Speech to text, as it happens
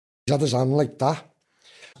He had his hand like that.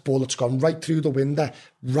 Bullet's gone right through the window,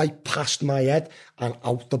 right past my head, and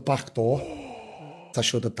out the back door. I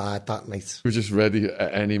should have died that night. You were just ready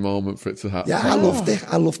at any moment for it to happen. Yeah, I loved it.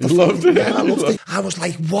 I loved the Loved it. Yeah, I loved it. I was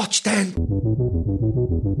like, watch then.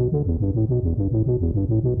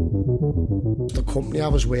 The company I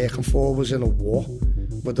was working for was in a war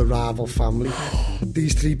with the rival family.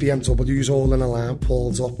 These 3 BMWs all in a line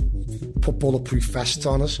pulled up, put bulletproof vests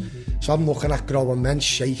on us. So I'm looking at grown men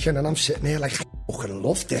shaking, and I'm sitting there like, I fucking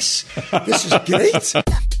love this. This is great.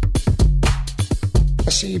 I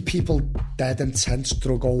seen people dead in tents,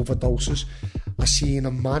 drug overdoses. I seen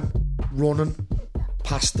a man running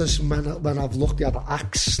past us. When I've looked, he had an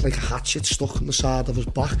axe, like a hatchet, stuck in the side of his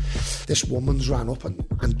back. This woman's ran up and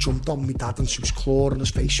jumped on my dad, and she was clawing his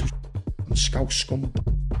face. She was scouse scum.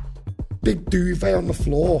 Big duvet on the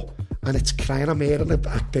floor, and it's crying. I'm hearing a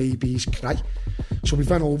baby's cry. So we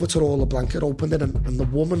went over to roll the blanket, opened it, and the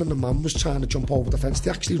woman and the man was trying to jump over the fence.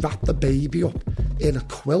 They actually wrapped the baby up in a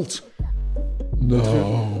quilt.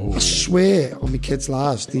 No. I swear on my kids'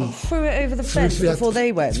 lives. They threw it over the fence before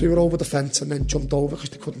they went? Threw it over the fence and then jumped over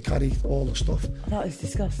because they couldn't carry all the stuff. That is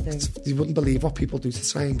disgusting. You wouldn't believe what people do to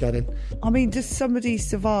try and get in. I mean, does somebody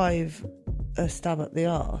survive a stab at the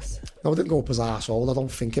arse? No, it didn't go up his arsehole. I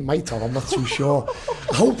don't think it might have. I'm not too sure.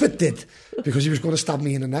 I hope it did, because he was going to stab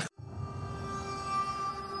me in the neck.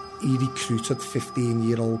 He recruited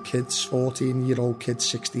 15-year-old kids, 14-year-old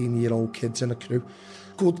kids, 16-year-old kids in a crew.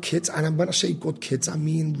 Good kids, and when I say good kids, I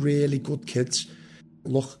mean really good kids.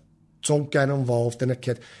 Look, don't get involved in a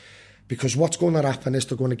kid, because what's going to happen is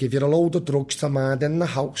they're going to give you a load of drugs to mind in the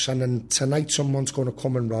house, and then tonight someone's going to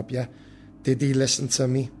come and rob you. Did he listen to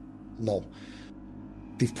me? No.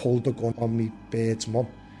 They've pulled a gun on me bird's mum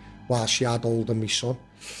while she had hold of my son.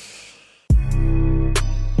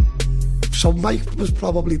 So Mike was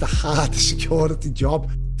probably the hardest security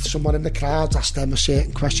job. Someone in the crowd asked him a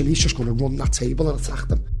certain question, he's just going to run that table and attack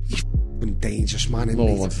them. He's a dangerous man, isn't he?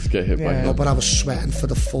 No one wants to get hit by him. No, but I was sweating for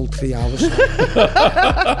the full 3 hours.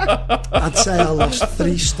 I'd say I lost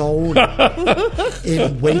 3 stone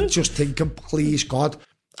in weight, just thinking, please God.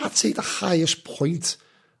 I'd say the highest point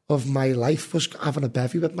of my life was having a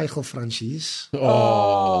bevy with Michael Franzese.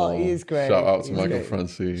 Oh, he is great. Shout out to Michael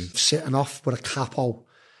Franzese. Sitting off with a capo.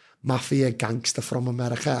 Mafia gangster from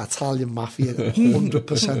America, Italian mafia,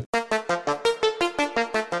 100%.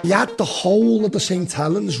 He had the whole of the St.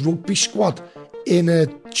 Helens rugby squad in a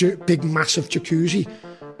big, massive jacuzzi.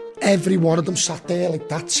 Every one of them sat there like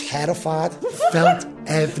that, terrified. Felt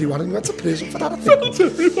everyone. And he went to prison for that, I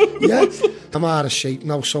think. Yeah. I'm out of shape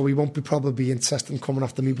now, so he won't be probably interested in coming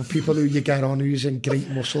after me. But people who you get on, who's in great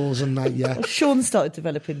muscles and that, yeah. Sean started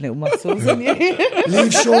developing little muscles, didn't you?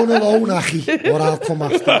 Leave Sean alone, Achie, or I'll come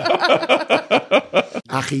after him.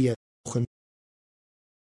 Achie, you fucking...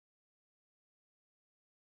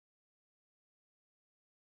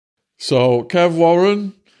 So, Kev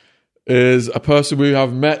Warren is a person we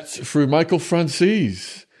have met through Michael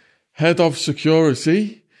Franzese, head of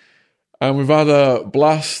security. And we've had a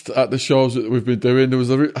blast at the shows that we've been doing. There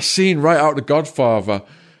was a scene right out of The Godfather,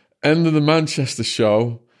 end of the Manchester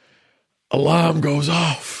show. Alarm goes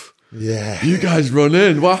off. Yeah. You guys run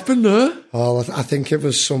in. What happened there? Oh, I think it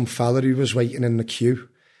was some fella who was waiting in the queue.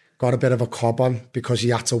 Got a bit of a cob on because he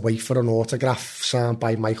had to wait for an autograph signed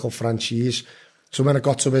by Michael Franzese. So when it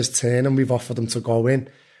got to his turn and we've offered him to go in,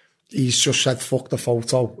 he's just said, fuck the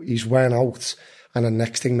photo. He's went out. And the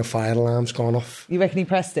next thing, the fire alarm's gone off. You reckon he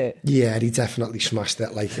pressed it? Yeah, he definitely smashed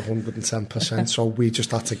it like 110%. So we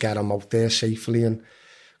just had to get him out there safely and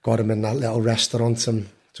got him in that little restaurant and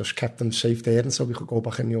just kept him safe there until we could go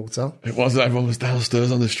back in the hotel. It wasn't everyone was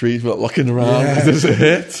downstairs on the street but looking around because there's a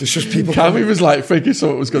hit. It's just people... Cammy was like thinking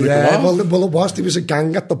something was going to go off. Well, it was. There was a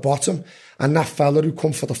gang at the bottom and that fella who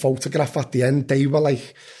come for the photograph at the end, they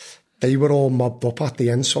were all mobbed up at the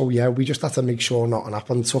end, so yeah, we just had to make sure nothing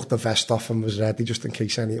happened, took the vest off and was ready just in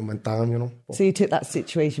case anything went down, you know. So you took that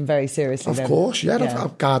situation very seriously then? Of course, yeah.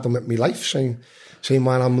 I've guarded them with my life, saying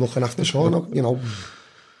man, I'm looking after Sean, you know,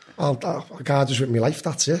 I'll guard us with my life,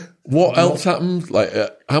 that's it. What else happened? Like,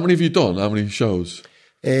 how many have you done? How many shows?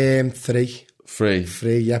 3.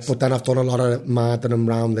 3, yeah. But then I've done a lot of murdering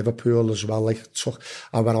around Liverpool as well. Like,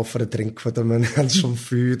 I went out for a drink with them and had some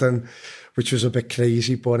food and... which was a bit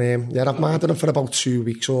crazy, but yeah, I've murdered him for about 2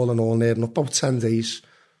 weeks all in all, near enough, about 10 days.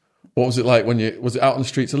 What was it like was it out on the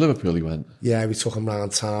streets of Liverpool he went? Yeah, we took him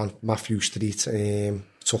round town, Matthew Street, took him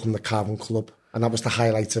to the Cavern Club, and that was the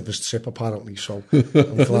highlight of his trip apparently, so I'm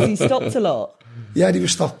glad. Was he stopped a lot? Yeah, he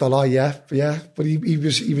was stopped a lot, yeah, but he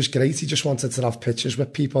was great. He just wanted to have pictures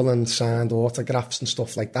with people and signed autographs and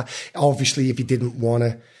stuff like that. Obviously, if he didn't want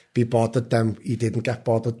to be bothered, then he didn't get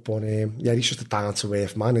bothered. But yeah, he's just a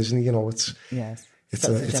down-to-earth man, isn't he? You know, it's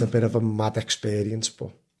a bit of a mad experience,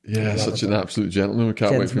 but... Yeah, such an absolute gentleman. We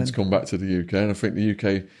can't wait for him to come back to the UK. And I think the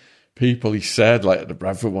UK people, he said, like at the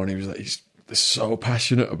Bradford one, he was like, he's so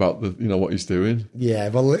passionate about what he's doing. Yeah,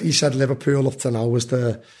 well, he said Liverpool up to now was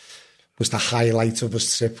the highlight of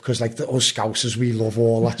his trip, because like us Scousers, we love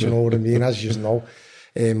all that, you know what I mean, as you know,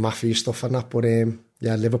 mafia stuff and that. But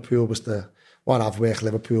yeah, Liverpool was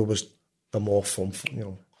Liverpool was the more fun, it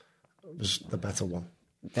was the better one.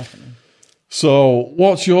 Definitely. So,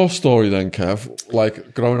 what's your story then, Kev?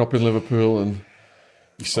 Like growing up in Liverpool, and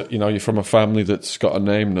you said, you're from a family that's got a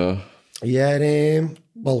name there. Yeah,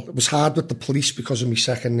 well, it was hard with the police because of my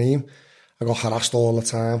second name. I got harassed all the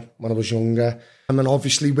time when I was younger. I mean,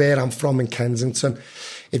 obviously, where I'm from in Kensington,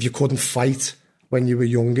 if you couldn't fight when you were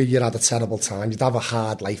younger, you had a terrible time. You'd have a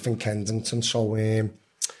hard life in Kensington. So,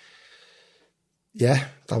 yeah,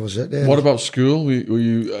 that was it. Really. What about school? Were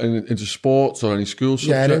you into sports or any school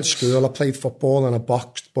subjects? Yeah, in school I played football and I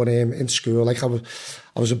boxed, but in school, like I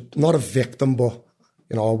was not a victim, but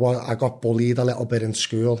I got bullied a little bit in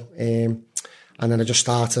school, and then I just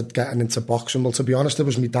started getting into boxing. Well, to be honest, it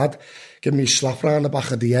was my dad giving me a slap round the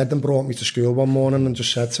back of the head and brought me to school one morning and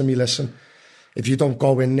just said to me, "Listen, if you don't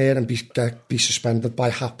go in there and be suspended by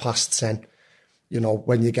 10:30,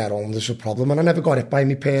 when you get home, there's a problem." And I never got it by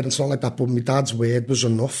my parents, not like that, but my dad's word was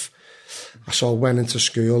enough. So I went into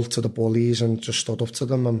school to the bullies and just stood up to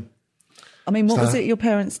them. And what was it your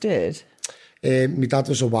parents did? My dad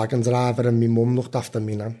was a wagon driver and my mum looked after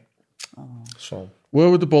me now. Oh. So where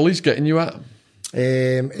were the bullies getting you at?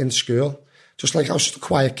 In school. Just like I was just a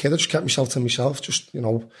quiet kid, I just kept myself to myself, just, Like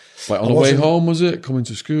on the way home, was it? Coming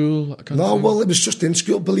to school? No, well, it was just in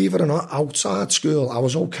school, believe it or not. Outside school, I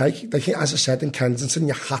was okay. Like, as I said, in Kensington,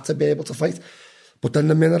 you had to be able to fight. But then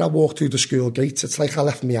the minute I walked through the school gates, it's like I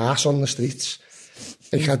left my ass on the streets.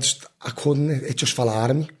 Like I couldn't, it just fell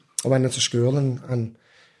out of me. I went into school and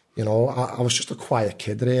I was just a quiet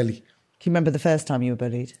kid, really. Can you remember the first time you were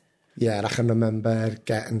bullied? Yeah, I can remember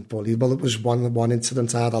getting bullied. Well, it was one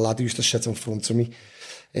incident. I had a lad who used to sit in front of me.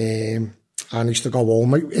 And I used to go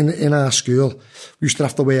home. In our school, we used to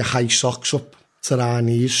have to wear high socks up to our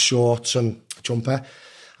knees, shorts and a jumper.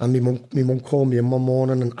 And my mum called me in one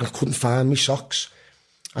morning and I couldn't find my socks.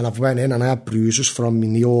 And I went in and I had bruises from my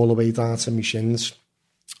knee all the way down to my shins.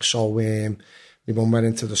 So my mum went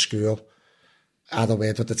into the school. I had a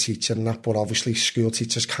word with the teacher and that, but obviously school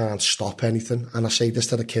teachers can't stop anything. And I say this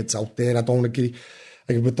to the kids out there, I don't agree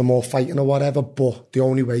with them all fighting or whatever, but the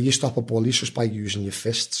only way you stop a bully is just by using your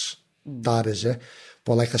fists. That is it.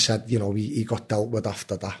 But like I said, he got dealt with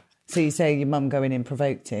after that. So you say your mum going in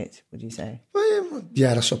provoked it, would you say?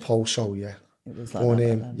 Yeah, I suppose so, yeah. It was like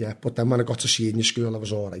that yeah, but then when I got to senior school, I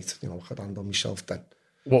was all right. I could handle myself then.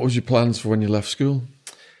 What was your plans for when you left school?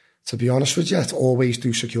 To be honest with you, I'd always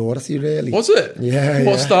do security, really. Was it? Yeah.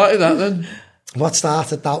 What started that then? What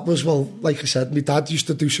started that was, well, like I said, my dad used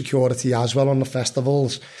to do security as well on the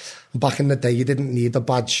festivals. Back in the day, you didn't need a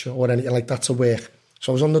badge or anything like that to work.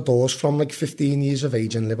 So I was on the doors from like 15 years of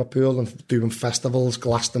age in Liverpool and doing festivals,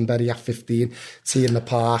 Glastonbury at 15, Tea in the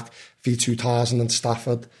Park, V2000 in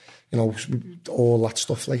Stafford, all that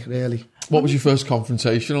stuff, like, really. What was your first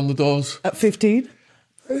confrontation on the doors? At 15?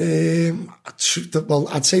 Well,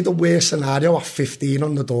 I'd say the worst scenario at 15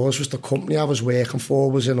 on the doors was the company I was working for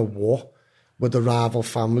was in a war with a rival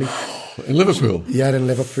family. In Liverpool? Yeah, in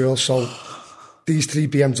Liverpool. So these 3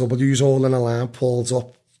 BMWs all in a line pulled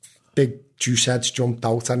up, big juice heads jumped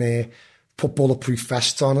out and put bulletproof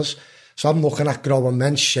vests on us. So I'm looking at grown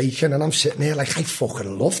men shaking and I'm sitting there like, I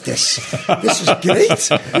fucking love this. This is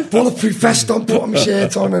great. Bulletproof vest on, putting my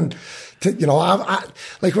shirt on. And, I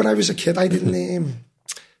like when I was a kid, I didn't...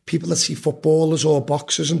 people that see footballers or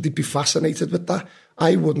boxers and they'd be fascinated with that.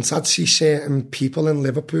 I wouldn't. I'd see certain people in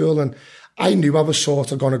Liverpool and I knew I was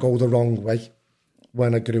sort of going to go the wrong way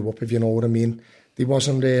when I grew up, if you know what I mean. There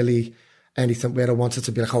wasn't really anything where I wanted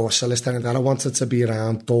to be like, oh, Celestine and that. I wanted to be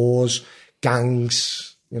around doors,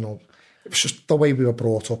 gangs, It was just the way we were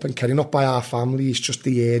brought up and Kerry, not by our family, it's just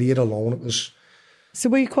the area alone. It was... So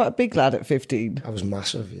were you quite a big lad at 15? I was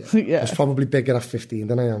massive, yeah. Yeah. I was probably bigger at 15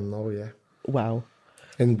 than I am now, yeah. Wow.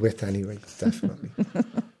 In width anyway, definitely.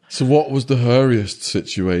 So what was the hairiest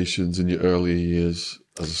situations in your earlier years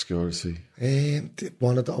as a security?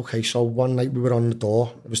 So one night we were on the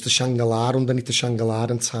door. It was the Shangri-La, underneath the Shangri-La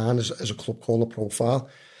in town as a club called The Profile.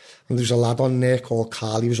 And there was a lad on there called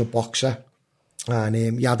Carl, he was a boxer. And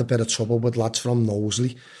he had a bit of trouble with lads from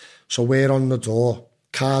Knowsley. So we're on the door,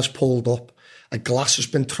 car's pulled up, a glass has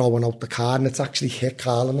been thrown out the car and it's actually hit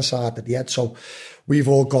Carl on the side of the head. So we've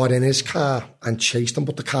all got in his car and chased him,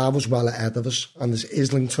 but the car was well ahead of us, and there's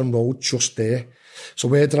Islington Road just there. So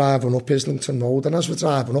we're driving up Islington Road, and as we're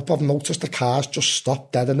driving up, I've noticed the car's just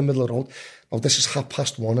stopped dead in the middle of the road. Now, this is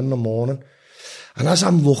 1:30 in the morning. And as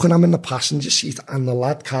I'm looking, I'm in the passenger seat, and the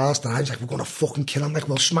lad car's driving, he's like, we're going to fucking kill him, like,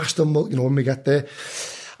 we'll smash them, you know, when we get there.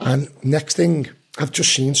 And next thing, I've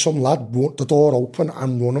just seen some lad, the door open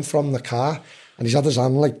and running from the car, and he's had his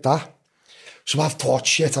hand like that. So I've thought,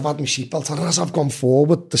 shit, I've had my seatbelt on, and as I've gone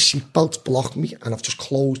forward, the seatbelt's blocked me, and I've just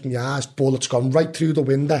closed my eyes, bullet's gone right through the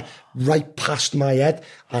window, right past my head,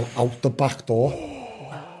 and out the back door.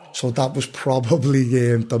 So that was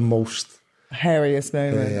probably the most... hairiest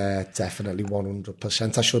moment. Yeah, definitely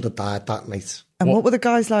 100%. I should have died that night. And what were the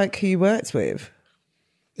guys like who you worked with?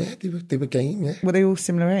 Yeah, they were game, yeah. Were they all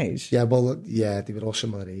similar age? Yeah, well, yeah, they were all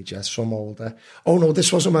similar age, yeah, some older. Oh, no,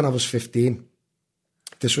 this wasn't when I was 15.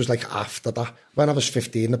 This was like after that. When I was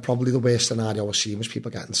 15, probably the worst scenario I was seeing was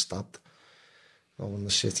people getting stabbed. You know, in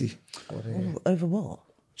the city. But, Over what?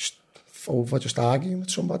 Just arguing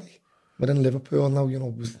with somebody. We're in Liverpool now, you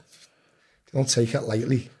know. They don't take it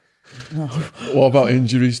lightly. No. What about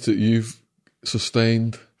injuries that you've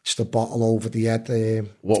sustained? Just a bottle over the head.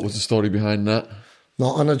 What was the story behind that?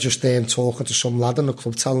 Nothing, I just talking to some lad in the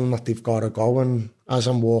club, telling them that they've got to go, and as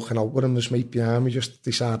I'm walking out with him, this mate behind me just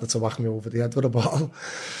decided to whack me over the head with a bottle.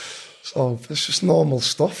 So it's just normal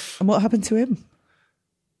stuff. And what happened to him?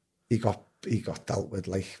 He got dealt with,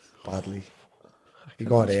 like, badly. He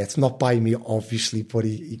got hurt, not by me, obviously, but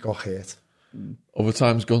he got hurt. Other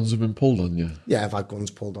times guns have been pulled on you? Yeah, I've had guns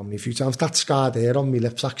pulled on me a few times. That scar there on my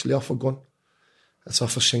lips actually off a gun. It's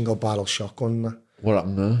off a single barrel shotgun. What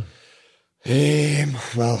happened there?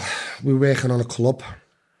 Well, we were working on a club.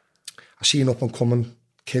 I seen up and coming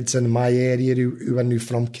kids in my area who I knew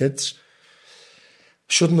from kids.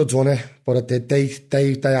 Shouldn't have done it, but I did.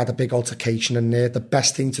 They had a big altercation in there. The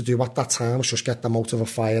best thing to do at that time was just get them out of a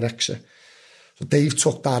fire exit. So Dave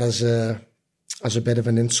took that as a bit of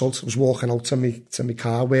an insult. I was walking out to my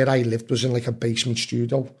car. Where I lived was in like a basement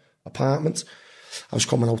studio apartment. I was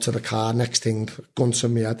coming out to the car, next thing, gun to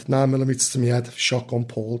my head, 9mm to my head, shotgun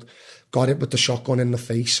pulled, got it with the shotgun in the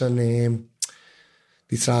face, and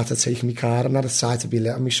they tried to take my car, and that tried to be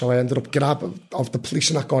letting me, so I ended up grabbing of the police,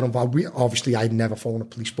 and I got involved. Obviously, I'd never phoned the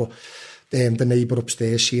police, but the neighbour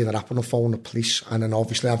upstairs seeing it happen, I phoned the police, and then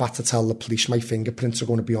obviously I've had to tell the police my fingerprints are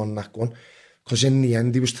going to be on that gun, because in the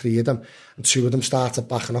end, there was 3 of them, and 2 of them started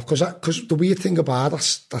backing off, because the weird thing about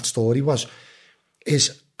that story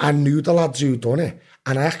is I knew the lads who'd done it,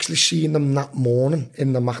 and I actually seen them that morning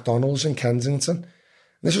in the McDonald's in Kensington. And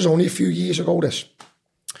this was only a few years ago, this.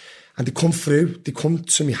 And they come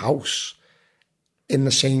to my house in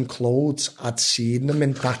the same clothes I'd seen them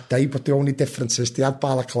in that day, but the only difference is they had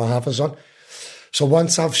balaclavas on. So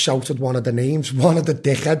once I've shouted one of the names, one of the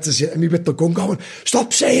dickheads is hitting me with the gun going,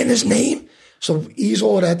 stop saying his name. So he's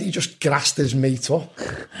already just grassed his mate up.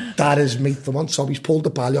 That is mate the one. So he's pulled the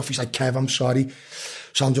bally off. He's like, Kev, I'm sorry.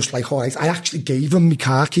 So I'm just like, all right. I actually gave him my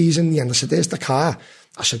car keys in the end. I said, there's the car.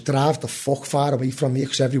 I said, drive the fuck far away from me,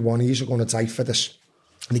 because every one of you are going to die for this.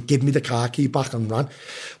 And he gave me the car key back and ran.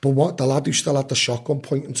 But what the lad who still had the shotgun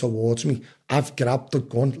pointing towards me, I've grabbed the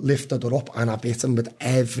gun, lifted it up, and I've hit him with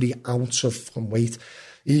every ounce of weight.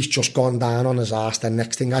 He's just gone down on his ass. The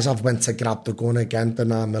next thing, as I've went to grab the gun again, the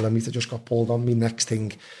 9mm just got pulled on me. Next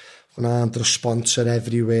thing, an armed response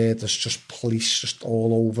everywhere. There's just police just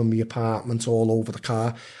all over my apartment, all over the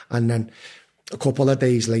car. And then a couple of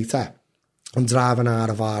days later, I'm driving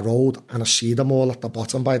out of our road, and I see them all at the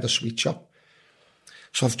bottom by the sweet shop.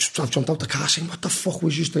 So I've jumped out the car saying, what the fuck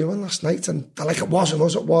was you doing last night? And they're like, it wasn't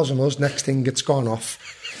us. Next thing, it's gone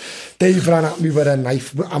off. Dave ran at me with a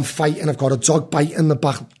knife. I'm fighting. I've got a dog bite in the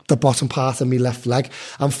bottom part of my left leg.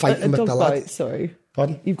 I'm fighting with the lad. Bite, sorry.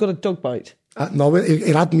 Pardon? You've got a dog bite? No,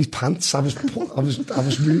 it had me pants.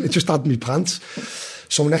 It just had me pants.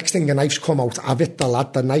 So next thing, the knife's come out. I've hit the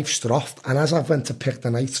lad, the knife's dropped. And as I went to pick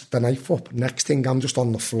the knife up, next thing, I'm just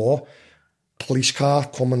on the floor. Police car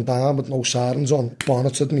coming down with no sirens on,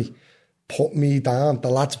 bonneted me, put me down. The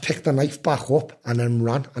lads picked the knife back up and then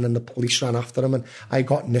ran, and then the police ran after him, and I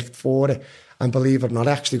got nicked for it. And believe it or not,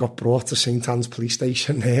 I actually got brought to St Anne's police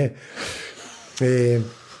station there. They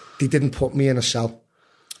didn't put me in a cell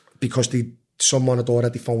because someone had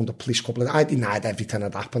already phoned the police couple of times. I denied everything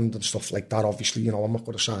had happened and stuff like that. Obviously, you know, I'm not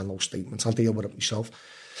going to sign those statements. I'll deal with it myself.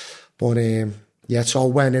 But yeah, so I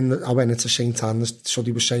went into St Anne's. So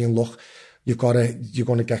they were saying, look, you're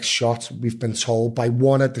going to get shot. We've been told by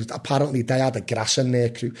one of the, apparently they had a grass in their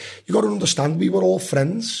crew. You got to understand, we were all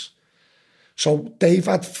friends. So they've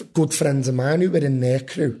had good friends of mine who were in their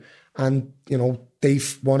crew, and, you know,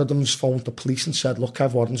 one of them's phoned the police and said, look,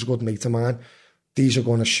 Kev Warren's a good mate of mine. These are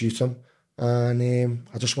going to shoot him. And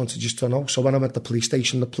I just wanted you to know. So when I'm at the police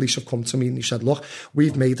station, the police have come to me and they said, look,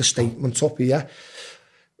 we've made a statement up here.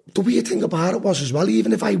 The weird thing about it was as well,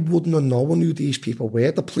 even if I wouldn't have known who these people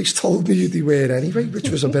were, the police told me who they were anyway, which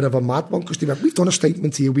was a bit of a mad one, because they went, we've done a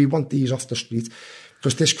statement here, we want these off the street.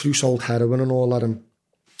 Because this crew sold heroin and all that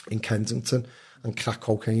in Kensington and crack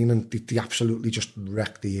cocaine, and they absolutely just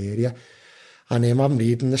wrecked the area. And I'm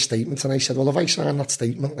reading the statement and I said, well, if I sign that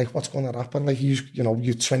statement, like, what's going to happen? Like, you're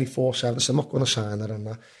 24/7, so I'm not going to sign it and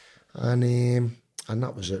that. And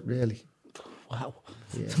that was it, really. Wow.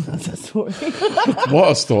 Yeah. That's a story.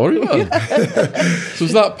 What a story, man. So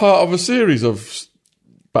is that part of a series of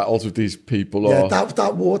battles with these people? Or? Yeah,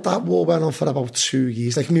 that war went on for about 2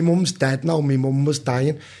 years. Like, my mum's dead now, my mum was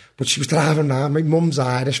dying, but she was driving around. My mum's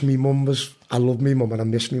Irish, I love my mum and I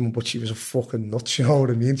miss my mum, but she was a fucking nut, you know what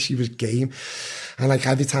I mean? She was game. And like,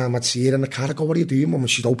 every time I'd see her in the car, I'd go, what are you doing, mum?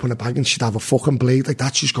 And she'd open a bag and she'd have a fucking blade like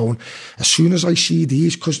that. She's going, as soon as I see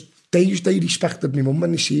these, because they respected my mum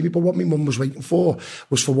when they see me, but what my mum was waiting for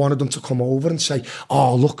was for one of them to come over and say,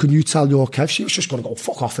 oh, look, can you tell your Kev? She was just going to go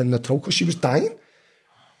fuck off in the throat because she was dying.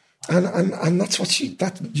 And that's what her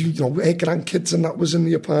grandkids and that was in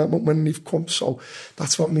the apartment when they've come. So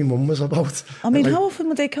that's what my mum was about. I mean, like, how often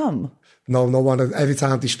would they come? No one. Every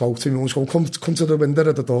time they spoke to me, I was going, come to the window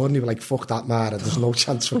of the door, and they were like, fuck that, Mara, there's no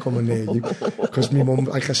chance for coming near you. Because my mum,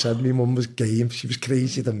 like I said, my mum was game. She was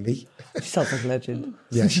crazier than me. She sounds like a legend.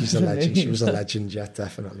 Yeah, she's a legend. She was a legend, yeah,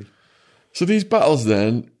 definitely. So these battles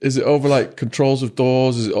then, is it over like controls of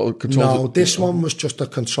doors? Is it over controls No, this one was just a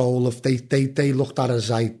control of, they looked at it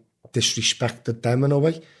as I disrespected them in a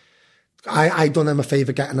way. I done them a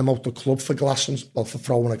favour getting them out the club for for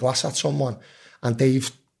throwing a glass at someone. And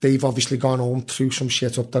they've obviously gone home, threw some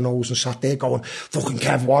shit up their nose and sat there going, fucking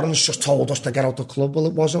Kev Warren's just told us to get out the club. Well,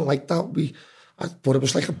 it wasn't like that. But it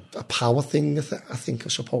was like a power thing, I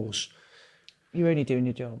suppose. You're only doing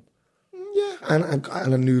your job. Yeah, and I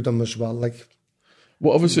knew them as well. Like,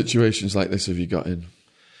 what other situations like this have you got in?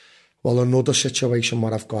 Well, another situation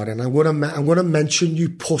what I've got in. I'm gonna mention you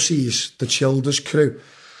pussies, the Childers crew.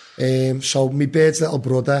 So my Bird's little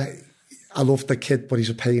brother, I love the kid, but he's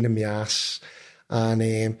a pain in my ass.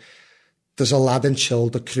 And there's a lad in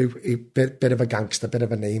Childer crew, a bit of a gangster, bit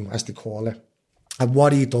of a name, as they call it. And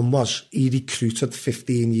what he done was, he recruited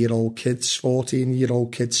 15-year-old kids,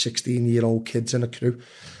 14-year-old kids, 16-year-old kids in a crew,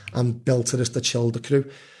 and built it as the Childer crew.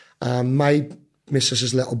 My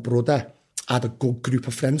missus's little brother had a good group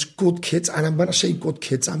of friends, good kids, and when I say good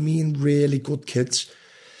kids, I mean really good kids.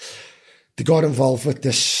 They got involved with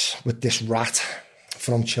this rat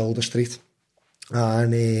from Childer Street,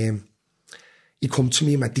 and he come to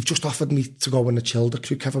me and went, they've just offered me to go in the Childer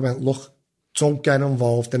crew. Kevin went, look, don't get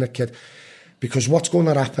involved in it, kid, because what's going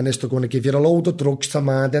to happen is they're going to give you a load of drugs to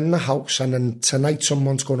man in the house, and then tonight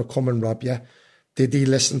someone's going to come and rob you. Did he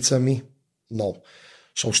listen to me? No.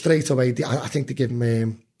 So straight away, I think they give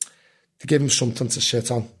him something to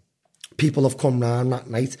sit on. People have come round that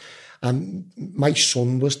night, and my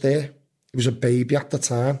son was there. He was a baby at the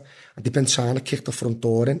time, and they've been trying to kick the front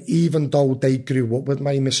door in, even though they grew up with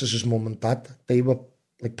my missus's mum and dad. They were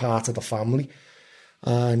like part of the family.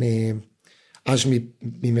 And as me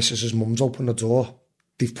missus's mum's opened the door,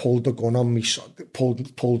 they've pulled a gun on me,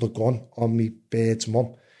 pulled a gun on me Bird's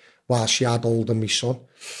mum while she had hold of my son.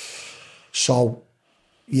 So,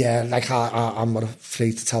 yeah, like I'm not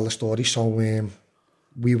afraid to tell the story. So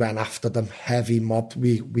we went after them, heavy mob.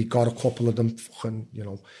 We got a couple of them fucking,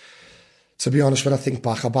 to be honest, when I think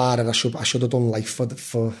back about it, I should have done life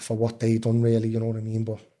for what they done, really, you know what I mean?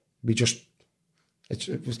 But we just,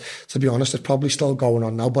 it was, to be honest, it's probably still going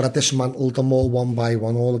on now, but I dismantled them all one by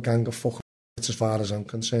one, all the gang of fucking as far as I'm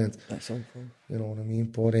concerned. That's awful. You know what I mean?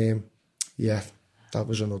 But yeah, that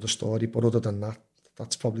was another story. But other than that,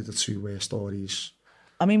 that's probably the two worst stories.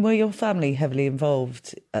 I mean, were your family heavily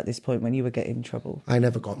involved at this point when you were getting in trouble? I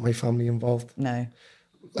never got my family involved. No.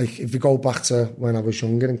 Like, if you go back to when I was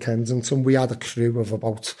younger in Kensington, we had a crew of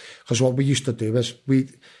about, because what we used to do is, when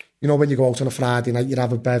you go out on a Friday night, you'd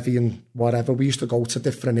have a bevy and whatever, we used to go to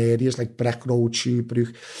different areas like Breck Road,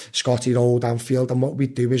 Shoebrook, Scotty Road, Anfield, and what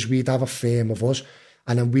we'd do is we'd have a firm of us,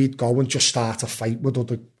 and then we'd go and just start a fight with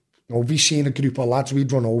other, we seen a group of lads,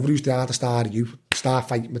 we'd run over, who's the hardest are you, start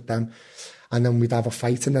fighting with them, and then we'd have a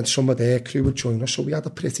fight, and then some of their crew would join us, so we had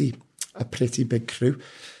a pretty big crew.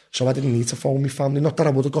 So I didn't need to phone my family. Not that I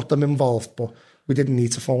would have got them involved, but we didn't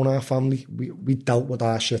need to phone our family. We dealt with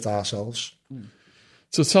our shit ourselves.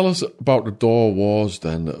 So tell us about the door wars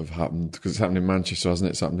then that have happened, because it's happened in Manchester, hasn't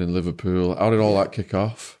it? It's happened in Liverpool. How did all that kick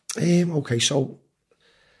off? Okay, so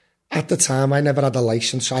At the time, I never had a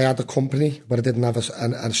license. I had a company, but I didn't have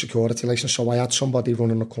a security license, so I had somebody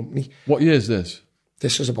running a company. What year is this?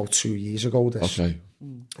 This is about 2 years ago, this.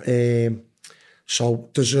 Okay. So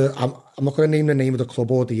there's I'm not going to name the name of the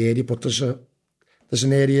club or the area, but there's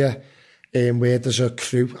an area where there's a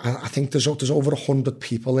crew. I think there's over 100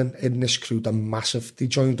 people in this crew. They're massive. They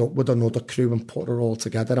joined up with another crew and put it all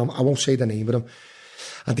together. I won't say the name of them.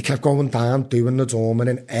 And they kept going down, doing the doorman,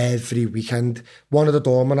 and every weekend, one of the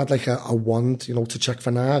doormen had like a wand, you know, to check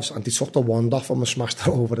for knives, and they took the wand off him and smashed it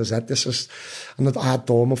over his head. And I had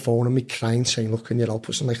doorman phoning me, crying, saying, look, can you help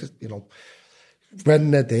us? And like, you know,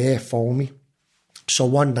 when they're there, phone me. So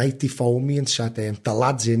one night they phoned me and said, the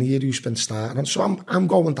lad's in here who's been starting. And so I'm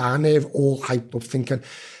going down there all hyped up thinking,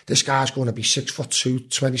 this guy's going to be 6'2",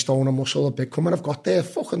 20 stone of muscle, a big coming. I've got there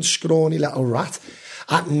fucking scrawny little rat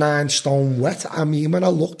at 9 stone wet. I mean, when I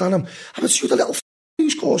looked at him, I went, you the little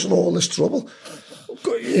who's causing all this trouble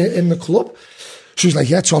in the club. She was like,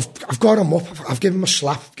 yeah, so I've got him up. I've given him a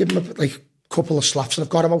slap, given him like a couple of slaps, and I've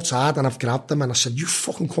got him outside and I've grabbed him and I said, you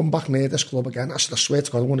fucking come back near this club again. I said, I swear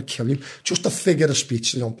to God, I want to kill you. Just a figure of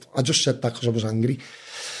speech, you know. I just said that because I was angry.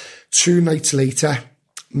 2 nights later,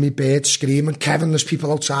 me bird screaming, Kevin, there's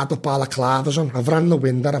people outside with balaclavas on. I've ran the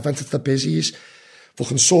window, I've entered the busies,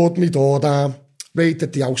 fucking sawed me door down,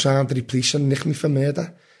 raided the house under the police and nicked me for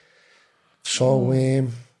murder. So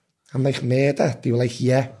I'm like, murder? They were like,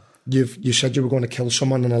 yeah, you said you were going to kill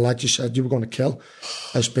someone, and a lad you said you were going to kill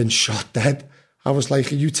has been shot dead. I was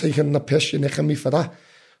like, are you taking the piss? You're nicking me for that?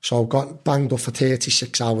 So I got banged up for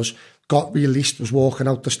 36 hours, got released, was walking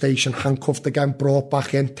out the station, handcuffed again, brought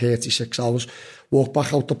back in, 36 hours, walked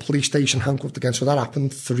back out the police station, handcuffed again. So that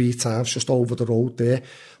happened 3 times, just over the road there.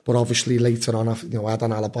 But obviously later on, I had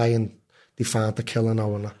an alibi and they found the killer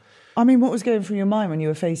now and that. I mean, what was going through your mind when you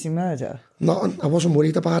were facing murder? Nothing. I wasn't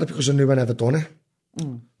worried about it because I knew I never done it.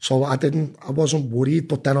 So I wasn't worried.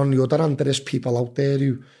 But then on the other hand, there is people out there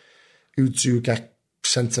who do get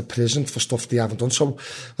sent to prison for stuff they haven't done. So,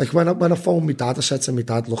 like, when I phoned my dad, I said to my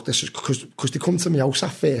dad, look, this is because they come to my house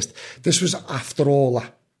at first. This was after all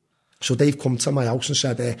that. So they've come to my house and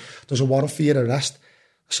said, there's a warrant for your arrest.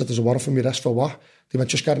 I said, there's a warrant for my arrest for what? They went,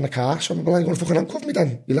 just get in the car. So I'm going to fucking handcuff me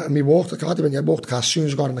then. You letting me walk the car? They went, yeah, walk the car. As soon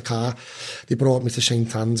as I got in the car, they brought me to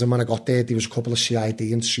St. Anne's. And when I got there was a couple of CID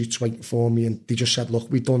in suits waiting for me. And they just said, look,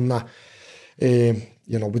 we've done that.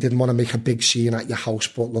 You know, we didn't want to make a big scene at your house,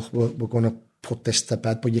 but look, we're going to put this to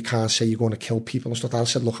bed, but you can't say you're going to kill people and stuff. I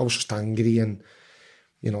said, look, I was just angry and,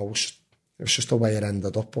 you know, it was just the way it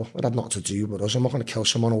ended up. But it had nothing to do with us. I'm not going to kill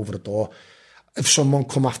someone over the door. If someone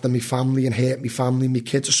come after me family and hurt me family, me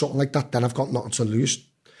kids or something like that, then I've got nothing to lose.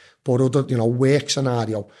 But other, you know, work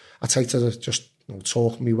scenario, I try to just, you know,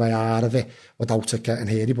 talk my way out of it without it getting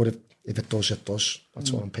hairy. But if it does, it does.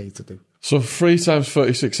 That's what I'm paid to do. So 3 times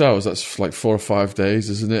 36 hours, that's like 4 or 5 days,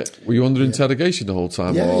 isn't it? Were you under interrogation the whole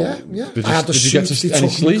time? Yeah. Did you get to any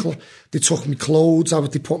sleep? They took me clothes.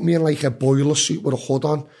 They put me in like a boiler suit with a hood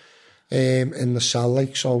on in the cell.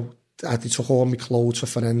 Like, so they took all my clothes for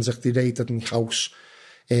forensic. They raided my house.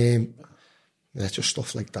 Just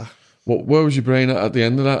stuff like that. Where was your brain at the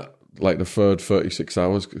end of that? Like the third 36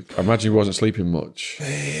 hours? I imagine you wasn't sleeping much.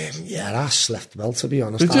 Yeah, I slept well, to be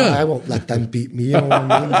honest. Did you? I won't let them beat me, you know what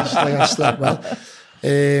I mean? Just like I slept well.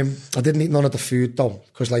 I didn't eat none of the food though,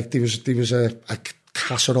 because like there was a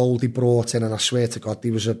casserole they brought in, and I swear to God,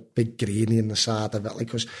 there was a big greenie in the side of it. Like,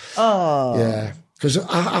 because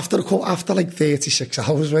after like 36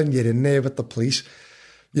 hours when you're in there with the police,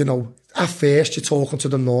 you know, at first you're talking to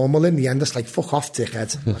them normal. In the end, it's like, fuck off,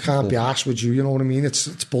 dickhead. I can't be arsed with you, you know what I mean?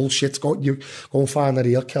 It's bullshit. Go and find a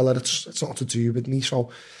real killer. It's not to do with me. So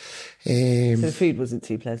the food wasn't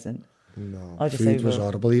too pleasant. No, food was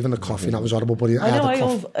horrible. Even the coffee, that was horrible. But I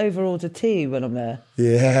over-ordered tea when I'm there.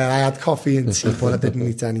 Yeah, I had coffee and tea, but I didn't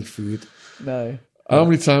eat any food. No. How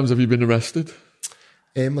many times have you been arrested?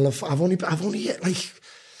 Well, I've only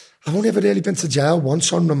ever really been to jail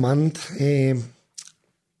once on remand.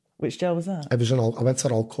 Which jail was that? I went to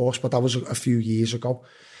Old Course, but that was a few years ago.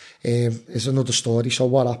 It's another story. So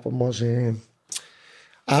what happened was, as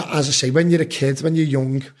I say, when you're a kid, when you're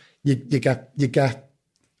young, you get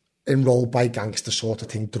enrolled by gangster sort of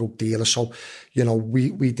thing, drug dealers. So, you know,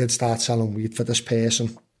 we did start selling weed for this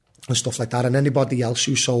person and stuff like that. And anybody else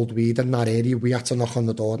who sold weed in that area, we had to knock on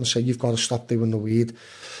the door and say, you've got to stop doing the weed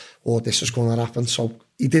or this is going to happen. So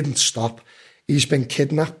he didn't stop. He's been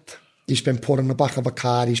kidnapped. He's been put in the back of a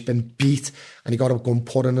car, he's been beat, and he got a gun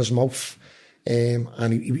put in his mouth. And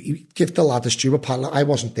he gave the lad his due. Apparently, I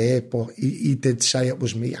wasn't there, but he did say it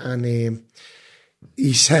was me. And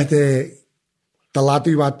he said the lad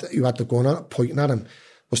who had the gun pointing at him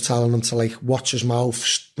was telling him to like watch his mouth,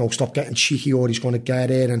 stop getting cheeky or he's going to get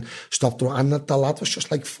in and stop throwing. And the lad was just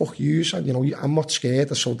like, fuck you, son, I'm not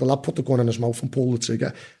scared. So the lad put the gun in his mouth and pulled the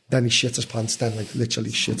trigger. Then he shit his pants, then like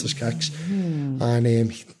literally shit his kecks.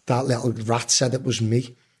 And that little rat said it was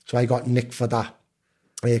me. So I got nicked for that.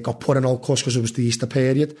 I got put in old course because it was the Easter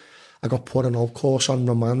period. I got put in old course on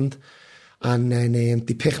remand. And then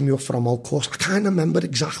they picked me up from old course. I can't remember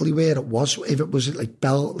exactly where it was, if it was like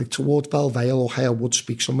towards Belvale or Hale Wood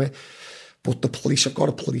Speak somewhere. But the police have got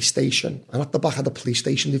a police station. And at the back of the police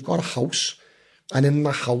station, they've got a house. And in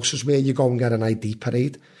the house is where you go and get an ID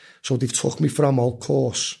parade. So they've took me from old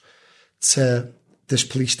course to this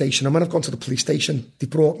police station. And when I've gone to the police station, they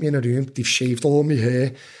brought me in a room. They've shaved all my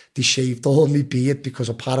hair. They shaved all my beard because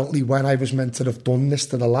apparently when I was meant to have done this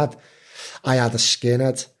to the lad, I had a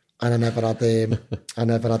skinhead. And I never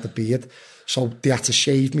had a beard. So they had to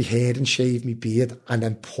shave me hair and shave me beard and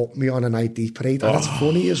then put me on an ID parade. And it's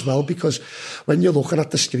funny as well because when you're looking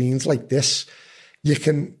at the screens like this, you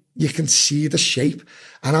can see the shape.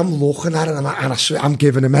 And I'm looking at it and I'm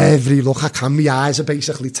giving him every look I can. My eyes are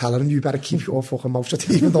basically telling him, you better keep your fucking mouth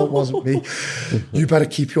shut, even though it wasn't me. You better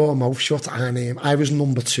keep your mouth shut. And I was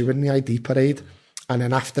number 2 in the ID parade. And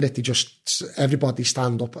then after it, everybody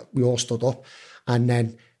stand up. We all stood up. And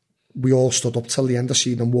then we all stood up till the end of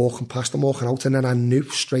seeing them walking past and walking out. And then I knew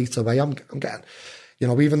straight away, I'm getting,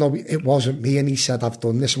 even though it wasn't me and he said, I've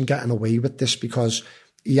done this, I'm getting away with this because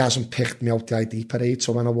he hasn't picked me out the ID parade.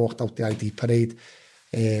 So when I walked out the ID parade,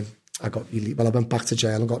 I went back to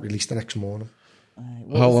jail and got released the next morning.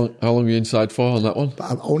 How long were you inside for on that one?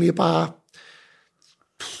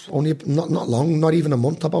 Not long, not even a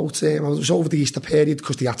month about. It was over the Easter period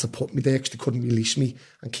because they had to put me there because they couldn't release me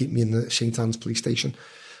and keep me in the St. Anne's police station.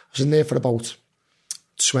 I was in there for about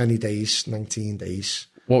 20 days, 19 days.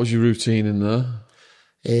 What was your routine in there?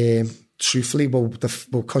 Truthfully,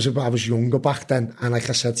 because I was younger back then, and like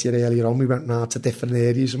I said to you earlier on, we went round to different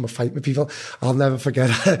areas and we fight with people. I'll never forget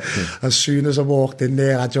it. As soon as I walked in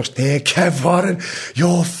there, I just heard Kev Warren,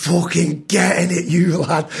 you're fucking getting it, you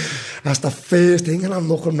lad. That's the first thing, and I'm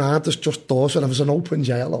looking round, there's just doors, and there was an open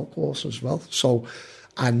jail, of course, as well. So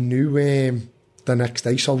I knew the next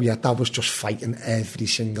day, so yeah, that was just fighting every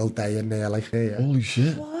single day in there, like, yeah. Holy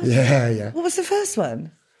shit. What? Yeah. What was the first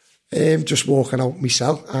one? Just walking out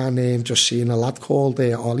myself and just seeing a lad called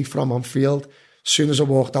Ollie from Anfield. As soon as I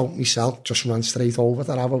walked out myself, just ran straight over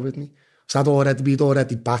to have it with me. So we'd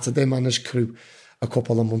already battered him and his crew a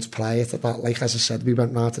couple of months prior to that. Like as I said, we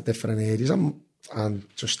went round to different areas and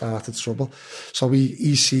just started trouble. So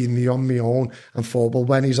he's seen me on my own and thought, well,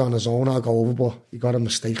 when he's on his own, I'll go over, but he got a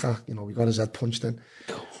mistake. He got his head punched in.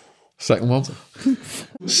 Second one?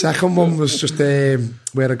 Second one was just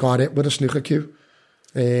where I got it with a snooker cue.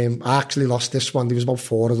 I actually lost this one. There was about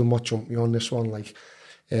 4 of them what jumped me on this one, like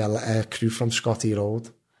a crew from Scotty Road.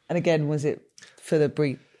 And again, was it for the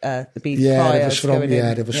beat yeah, prior it was from,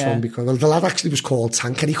 to it was from because the lad actually was called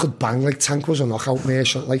Tank and he could bang, like Tank was a knockout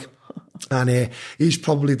merchant, like, and he's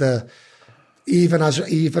probably even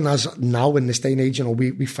as now in this day and age,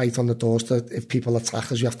 we fight on the doors if people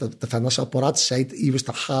attack us, you have to defend ourselves. But I'd say he was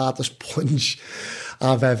the hardest punch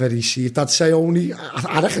I've ever received. I'd say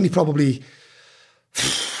I reckon he probably,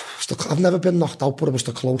 I've never been knocked out, but it was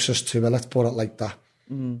the closest to it, let's put it like that.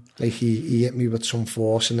 Like he hit me with some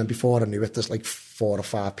force, and then before I knew it, there's like 4 or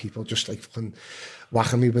 5 people just like fucking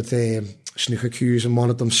whacking me with snooker cues, and one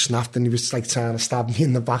of them snapped and he was like trying to stab me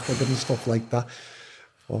in the back with it and stuff like that.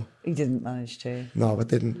 But he didn't manage to. No, it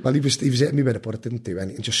didn't. Well, he was hitting me with it, but it didn't do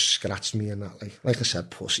anything. Just scratched me and that, like I said,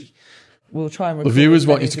 pussy. We'll try and. The viewers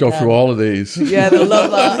want you to go through all of these. Yeah, they'll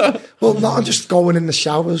love that. Well, not just going in the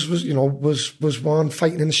showers was one.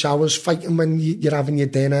 Fighting in the showers, fighting when you're having your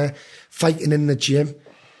dinner, fighting in the gym.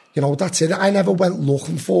 That's it. I never went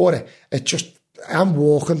looking for it. It just, I'm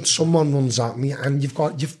walking, someone runs at me, and you've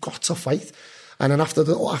got to fight. And then after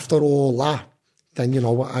all that, then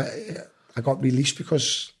I got released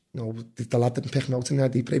because the lad didn't pick me out in the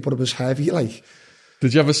ID parade, but it was heavy. Like,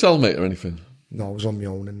 did you have a cellmate or anything? No, I was on my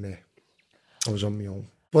own in there. I was on my own.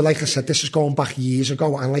 But like I said, this is going back years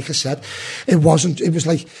ago, and like I said, it was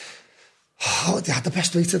like, the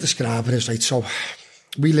best way to describe it is, right, so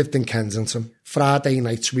we lived in Kensington. Friday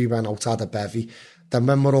nights we went out, had a bevy. Then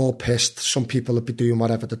when we're all pissed, some people would be doing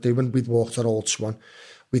whatever they're doing, we'd walk to Old Swan,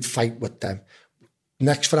 we'd fight with them.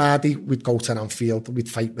 Next Friday, we'd go to Anfield, we'd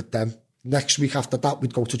fight with them. Next week after that,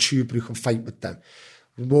 we'd go to Tuebrook and fight with them.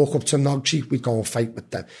 We'd walk up to Nogsy, we'd go and fight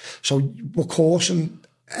with them. So we're causing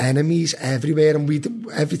enemies everywhere, and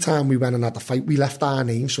every time we went and had a fight, we left our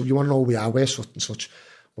name. So you want to know who we are, we're such and such.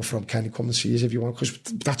 we're from Kenny, come and see us if you want, because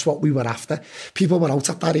that's what we were after. People were out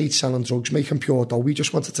at that age selling drugs, making pure dough. We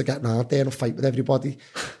just wanted to get out there and fight with everybody.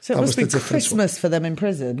 So it That must be was the difference. Christmas for them in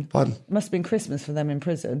prison. Pardon? It must have been Christmas for them in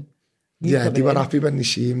prison. You Yeah, coming they were in. happy when they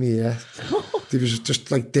see me, yeah. There was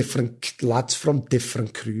just like different lads from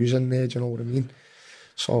different crews in there, do you know what I mean?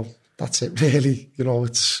 So that's it, really. You know,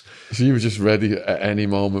 it's... So you were just ready at any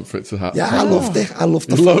moment for it to happen. Yeah, I loved it. I loved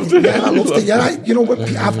the You loved it? Yeah, I loved it. Yeah, you know,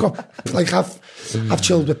 I've got, like, I've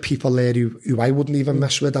chilled with people there who I wouldn't even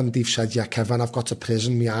mess with, and they've said, yeah, Kev, when I've got to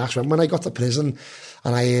prison, my arse. When I got to prison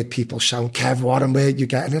and I heard people shout, Kev, what and where you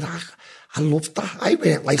getting it? I loved that. I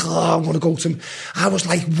went like, oh, I want to go to... I was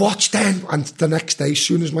like, watch then. And the next day, as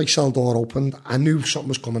soon as my cell door opened, I knew something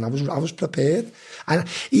was coming. I was prepared. And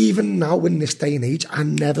even now, in this day and age, I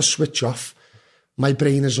never switch off. My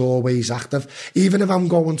brain is always active. Even if I'm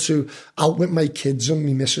going out with my kids and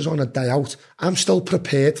my missus on a day out, I'm still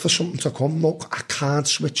prepared for something to come. Look, I can't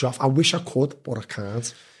switch off. I wish I could, but I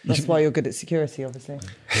can't. That's why you're good at security, obviously.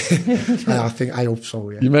 I hope so,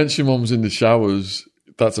 yeah. You mentioned one was in the showers.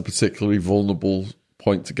 That's a particularly vulnerable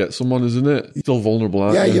point to get someone, isn't it? Still vulnerable,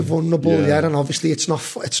 aren't you? Yeah, you're vulnerable, yeah, and obviously it's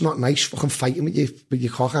not nice fucking fighting with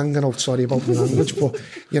your cock hanging out, sorry about the language, but,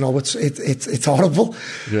 you know, it's horrible.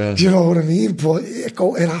 Yeah. Do you know what I mean? But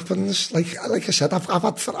it happens. Like I said,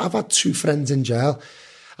 I've had two friends in jail.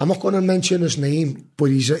 I'm not going to mention his name, but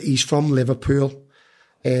he's from Liverpool,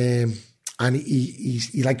 and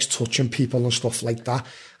he likes touching people and stuff like that.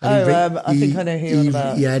 And I think I know who you're on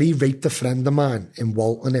about. Yeah, he raped a friend of mine in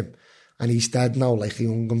Walton him, and he's dead now, like he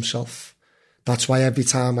hung himself. That's why every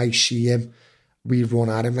time I see him, we run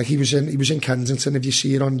at him. Like he was in Kensington, if you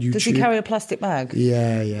see it on YouTube. Does he carry a plastic bag?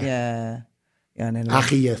 Yeah. Yeah, I know.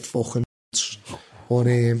 Achie, you fucking but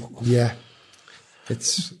yeah,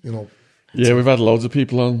 it's, you know. Yeah, we've had loads of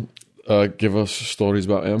people on give us stories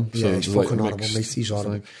about him. Yeah, So he's there's, fucking horrible, mixed- mate. He's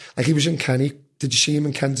horrible. like- Like he was in Kenny. Did you see him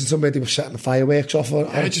in Kensington where they were setting the fireworks off?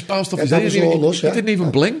 Yeah, he just bounced off his that head. was He all us, yeah. didn't even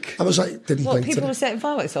blink. I was like, didn't What, blink people to were it. setting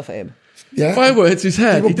fireworks off at him? Yeah. Firework hits his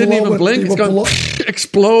head. They were He didn't even blowing- blink. they It's were gone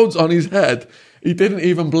explodes on his head. He didn't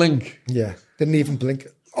even blink. Yeah, didn't even blink.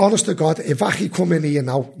 Honest to God, if Achie come in here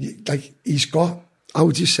now, like he's got, how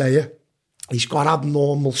would you say it? He's got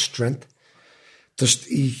abnormal strength. Just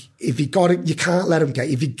if he got it, you can't let him get.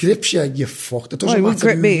 If he grips you, you're fucked. It doesn't He matter wouldn't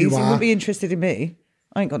grip who me. He you wouldn't are. be interested in me.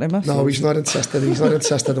 I ain't got no muscles. No, he's not interested. He's not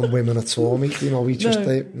interested in women at all, mate. You know, he just,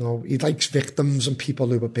 No. you know, he likes victims and people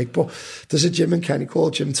who are big. But there's a gym in Kenny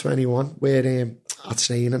called Gym 21 where I'd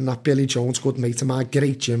seen and that Billy Jones, good mate of mine,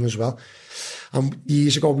 great gym as well. And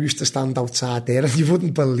years ago, we used to stand outside there, and you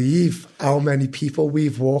wouldn't believe how many people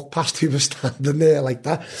we've walked past who were standing there like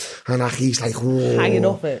that. And he's like, whoa. Hanging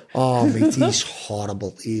off it. Oh, mate, he's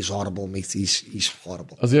horrible. He's horrible, mate. He's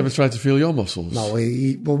horrible. Has he ever tried to feel your muscles? No,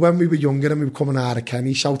 well, when we were younger and we were coming out of Ken,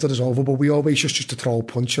 he shouted us over, but we always just used to throw a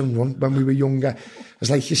punch and run when we were younger. It's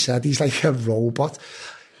like you said, he's like a robot.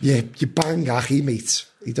 Yeah, you bang Achie, mate.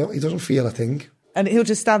 He doesn't feel a thing. And he'll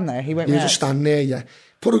just stand there. He won't You react. just stand there, yeah.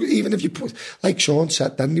 Even if you put, like Sean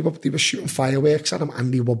said, then they were shooting fireworks at him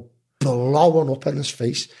and they were blowing up in his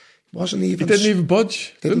face. He wasn't even... He didn't even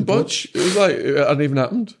budge. Didn't budge. It was like, it hadn't even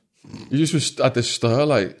happened. He just was at this stir,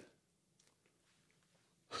 like...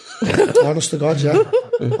 Honest to God, yeah.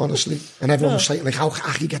 Honestly. And everyone was saying, like, how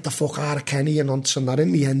can you get the fuck out of Kenny and that.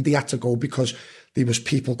 In the end, he had to go because there was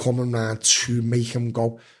people coming round to make him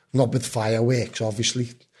go. Not with fireworks, obviously.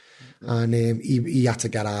 And he had to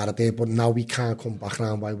get out of there, but now we can't come back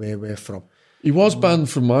round by where we're from. He was banned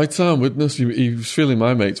from my town, witness. He was feeling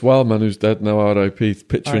my mates. Wildman, who's dead now, R.I.P.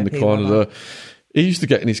 Picture in the R.I.P. corner there. He used to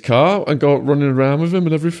get in his car and go running around with him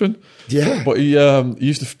and everything. Yeah. But he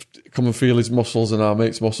used to come and feel his muscles and our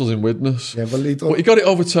mates' muscles in Widnes. Yeah, well, But he got it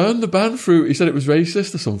overturned, the ban, through... He said it was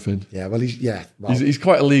racist or something. Yeah, well, well, He's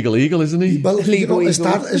quite a legal eagle, isn't he? well, you know, his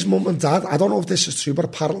Legal. dad, his mum and dad, I don't know if this is true, but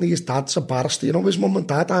apparently his dad's a barrister. You know, his mum and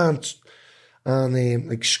dad aren't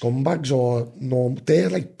like scumbags or normal. They're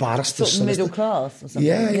like barristers. Sort of middle class or something.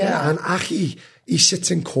 Yeah. And Achie, he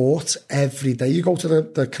sits in court every day. You go to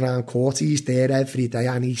the Crown Court, he's there every day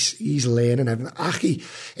and he's learning everything. Achie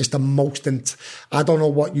is the most, I don't know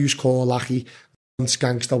what you call Achie,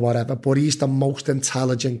 gangster, whatever, but he's the most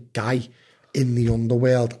intelligent guy in the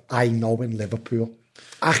underworld I know in Liverpool.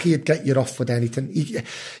 Achie would get you off with anything. You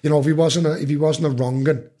know, if he wasn't a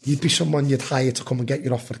wrong'un, he'd be someone you'd hire to come and get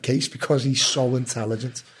you off for the case because he's so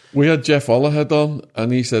intelligent. We had Jeff Ollerhead on,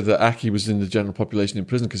 and he said that Aki was in the general population in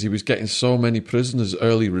prison because he was getting so many prisoners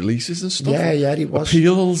early releases and stuff. Yeah, he was.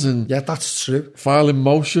 Appeals and Yeah, that's true. filing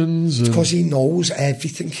motions. And Because he knows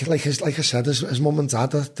everything. Like I said, his mum and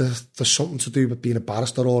dad, there's something to do with being a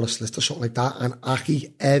barrister or a solicitor, something like that. And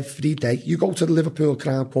Aki, every day, you go to the Liverpool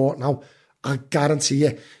Crown Court now, I guarantee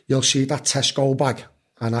you'll see that Tesco bag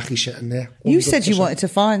and Aki sitting there. You said you 100%. wanted to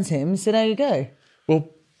find him, so there you go. well,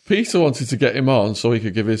 Peter wanted to get him on so he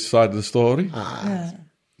could give his side of the story.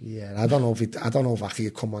 Yeah, I don't know if Aki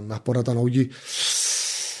would come on that, but I don't know. You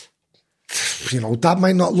know, that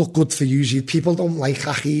might not look good for you. People don't like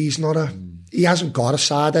Aki. He hasn't got a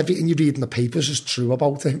side. Everything you read in the papers is true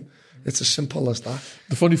about him. It's as simple as that.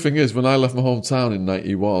 The funny thing is, when I left my hometown in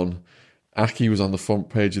 91, Aki was on the front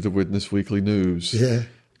page of the Witness Weekly News. Yeah.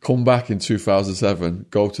 Come back in 2007,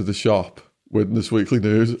 go to the shop, Witness Weekly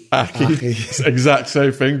News, Aki. Exact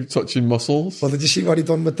same thing, touching muscles. Well, did you see what he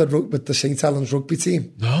done with the St Helens rugby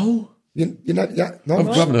team? No. You know, yeah, no.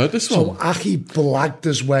 I haven't heard this So one. Aki blagged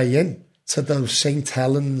his way in to the St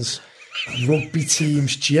Helens rugby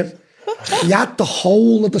team's gym. He had the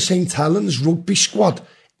whole of the St Helens rugby squad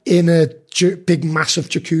in a big, massive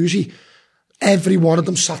jacuzzi. Every one of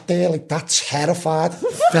them sat there like that, terrified,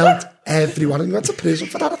 felt everyone. And he went to prison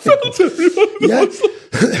for that, I think. Yeah.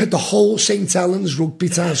 The whole St Helens rugby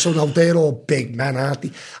team. So now they're all big men, aren't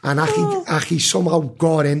they? And Aki somehow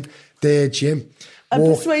got in their gym. And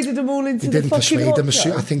persuaded them all into He the didn't fucking persuade them. hot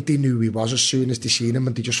tub. I think they knew he was as soon as they seen him,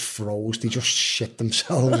 and they just froze. They just shit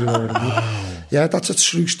themselves. You know what I mean? Yeah, that's a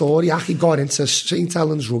true story. Aki got into St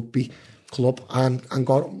Helens Rugby Club and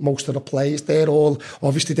got most of the players. They're all in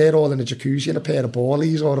a jacuzzi and a pair of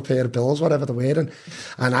ballies or a pair of bills, whatever they're wearing.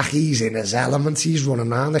 And Aki's in his element. He's running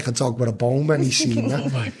around like a dog with a bone when he's seen that. Oh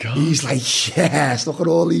my God. He's like, yes, look at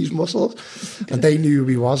all these muscles. And they knew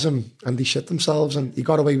who he was, and they shit themselves, and he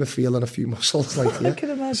got away with feeling a few muscles. Like, I yeah.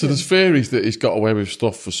 can imagine. So there's theories that he's got away with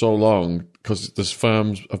stuff for so long because there's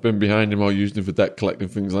firms have been behind him or used him for debt collecting,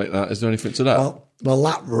 things like that. Is there anything to that? Well,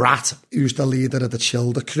 that rat, who's the leader of the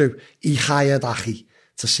Childer crew, he hired Aki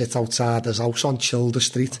to sit outside his house on Childer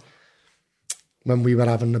Street when we were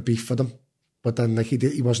having a beef with him. But then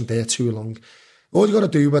he wasn't there too long. All you got to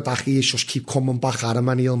do with Aki is just keep coming back at him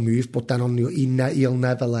and he'll move, but then he'll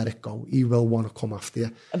never let it go. He will want to come after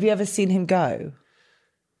you. Have you ever seen him go?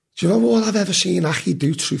 Do you know all I've ever seen Aki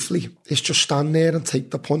do, truthfully, is just stand there and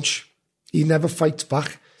take the punch. He never fights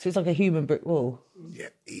back. So it's like a human brick wall.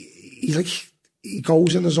 He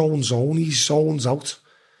goes in his own zone. He zones out.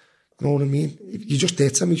 You know what I mean? You just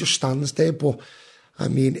hit him, he just stands there. But, I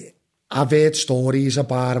mean, I've heard stories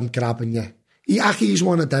about him grabbing you. Aki's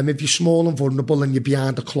one of them. If you're small and vulnerable and you're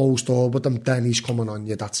behind a closed door with him, then he's coming on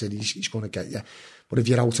you. That's it. He's going to get you. But if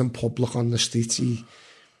you're out in public on the streets, he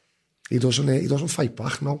doesn't fight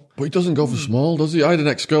back, no. But he doesn't go for small, does he? I had an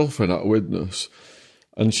ex-girlfriend at a Witness,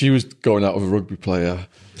 and she was going out with a rugby player,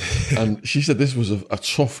 and she said this was a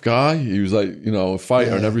tough guy. He was like, you know, a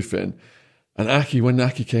fighter and everything. And when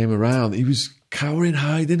Aki came around, he was cowering,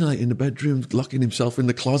 hiding, like in the bedroom, locking himself in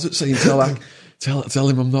the closet, saying, tell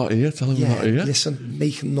him I'm not here, tell him I'm not here. Listen,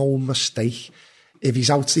 make no mistake. If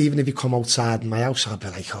he's out, even if he come outside my house, I'd be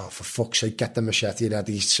like, oh, for fuck's sake, get the machete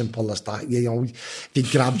ready. Simple as that. You know, if he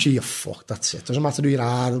grabs you, you're fucked. That's it. Doesn't matter who you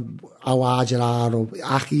are, how hard you are.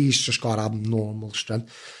 Aki's just got abnormal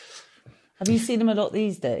strength. Have you seen him a lot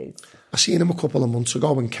these days? I seen him a couple of months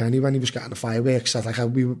ago in Kenny when he was getting the fireworks.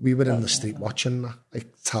 We were in the street watching, like,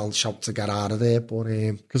 shout to get out of there. But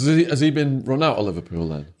Because has he been run out of Liverpool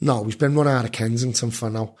then? no, he's been run out of Kensington for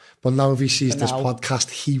now. But now if he sees this podcast,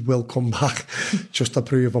 he will come back just to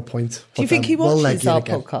prove a point. Do you think he watches our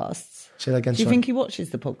podcasts? Say that again, Do you think he watches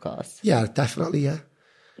the podcast? Yeah, definitely, yeah.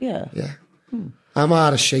 Yeah. Yeah. I'm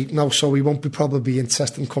out of shape now, so he won't be probably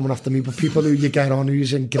interested in coming after me. But people who you get on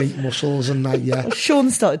who's in great muscles and that, yeah.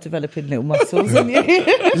 Sean started developing little muscles, didn't you?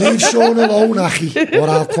 Leave Sean alone, Aki, or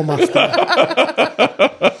I'll come after him.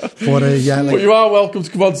 But yeah, But you are welcome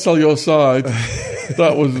to come on to tell your side.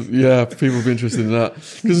 That was, people will be interested in that.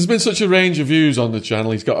 Because there's been such a range of views on the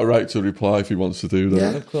channel, he's got a right to reply if he wants to do that.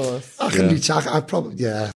 Yeah. Of course. I can reach out. I probably,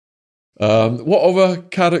 yeah. What other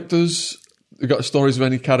characters? You got stories of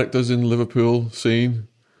any characters in the Liverpool scene?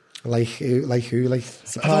 Like who? I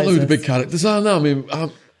don't know who the big characters are now. I mean,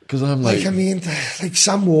 because I'm like like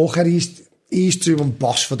Sam Walker, he's doing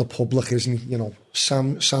boss for the public, isn't he? You know,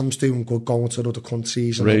 Sam's doing good, going to other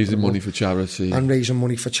countries and raising money for charity. And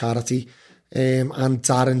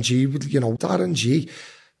Darren G, you know, Darren G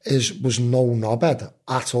was no knobhead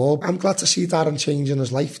at all. I'm glad to see Darren changing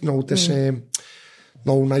his life. You know,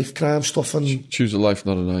 no knife crime stuff, and Choose a life,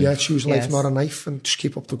 not a knife. yeah, choose life, Yes. not a knife, and just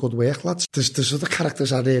keep up the good work, lads. There's other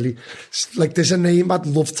characters I really like. There's a name I'd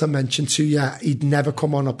love to mention to you. He'd never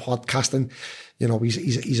come on a podcast, and you know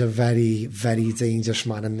he's a very, very dangerous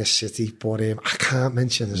man in this city. But I can't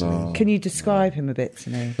mention his name. Can you describe him a bit to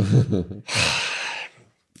me?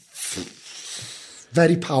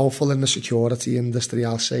 Very powerful in the security industry,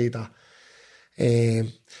 I'll say that.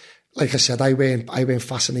 Like I said, I weren't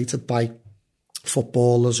fascinated by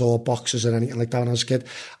footballers or boxers or anything like that when I was a kid.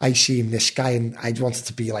 I seen this guy and I wanted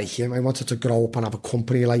to be like him. I wanted to grow up and have a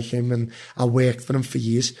company like him, and I worked for him for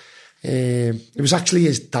years. It was actually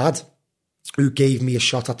his dad who gave me a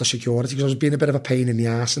shot at the security, because I was being a bit of a pain in the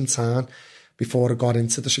arse in town before I got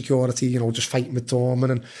into the security, you know, just fighting with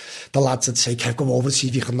doormen, and the lads would say, "Kev, go over and see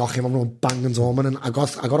if you can knock him." I'm going banging doormen, and I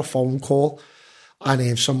got a phone call,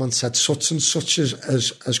 and someone said such and such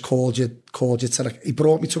has called you to he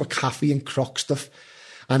brought me to a cafe in Croxteth,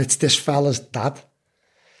 and it's this fella's dad.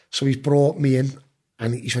 So he brought me in,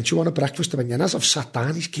 and he said, "Do you want a breakfast?" And as I've sat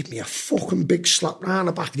down, he's given me a fucking big slap round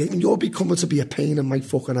the back. And you're becoming to be a pain in my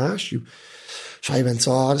fucking arse, you. So I went,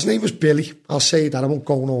 his name was Billy. I'll say that, I won't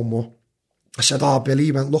go no more. I said, Billy.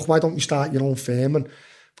 He went, "Look, why don't you start your own firm and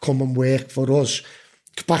come and work for us?"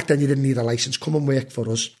 Back then you didn't need a licence. "Come and work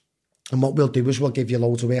for us. And what we'll do is we'll give you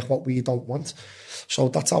loads of work, what we don't want." So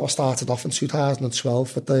that's how I started off in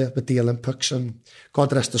 2012 with the Olympics. And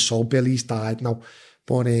God rest his soul, Billy's died now.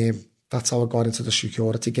 But that's how I got into the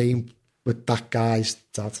security game with that guy's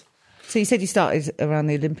dad. So you said you started around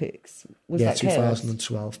the Olympics. Was Yeah, that chaos?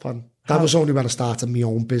 2012, man. That was only when I started my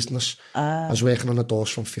own business. I was working on the doors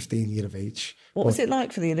from 15 years of age. What was it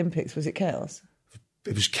like for the Olympics? Was it chaos?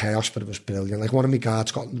 It was chaos, but it was brilliant. Like, one of my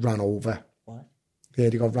guards got ran over. What? Yeah,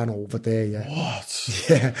 he got ran over there, yeah. What?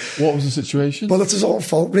 Yeah. What was the situation? Well, it's his own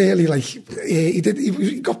fault, really. Like,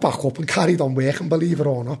 he got back up and carried on working, believe it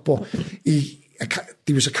or not. But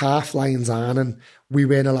there was a car flying down, and we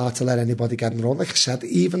weren't allowed to let anybody get in the road. Like I said,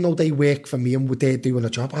 even though they work for me and they're doing a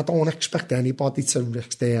job, I don't expect anybody to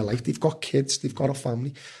risk their life. They've got kids, they've got a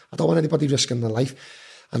family. I don't want anybody risking their life.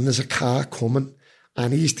 And there's a car coming,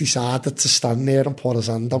 and he's decided to stand there and put his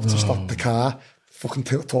hand up to stop the car. Fucking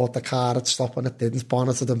thought the car had stopped, and it didn't.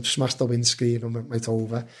 Bonneted him, smashed the windscreen and went right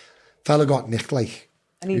over. Fella got nicked, like.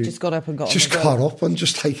 And he just got up and got on Just the got go. up and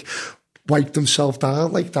just like wiped himself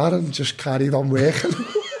down like that and just carried on working.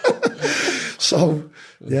 So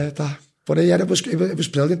yeah, that. But yeah, it was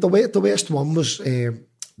brilliant. The worst one was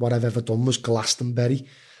what I've ever done was Glastonbury.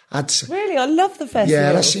 Really? I love the festival.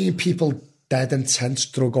 Yeah, I seen people dead in tents,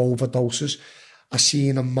 drug overdoses. I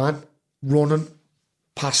seen a man running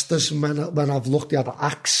past us, and when I've looked, he had an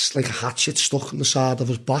axe, like a hatchet, stuck in the side of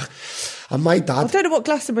his back. And my dad... I don't know what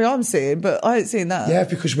Glastonbury I'm seeing, but I ain't seen that. Yeah,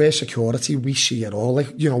 because we're security, we see it all.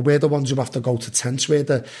 Like, you know, we're the ones who have to go to tents, we're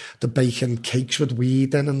the baking cakes with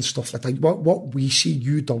weed in and stuff like that. What we see,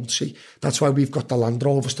 you don't see. That's why we've got the Land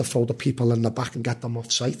Rovers to throw the people in the back and get them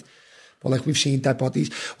off site. But like, we've seen dead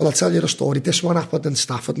bodies. Well, I'll tell you the story. This one happened in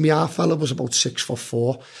Stafford. My half fella was about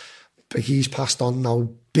 6'4". But he's passed on now,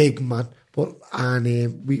 big man.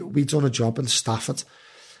 And we done a job in Stafford,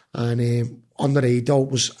 and on the radio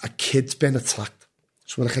was a kid's been attacked.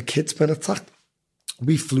 So like, a kid's been attacked,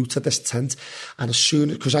 we flew to this tent, and as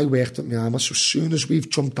soon as, because I worked at my armour, so as soon as we've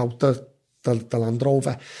jumped out the Land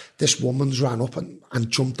Rover, this woman's ran up and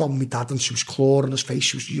jumped on my dad, and she was clawing his face.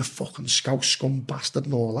 She was, "You fucking scout scum bastard,"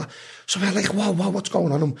 and all that. So we're like, wow, what's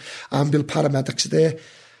going on? Ambulance paramedics there.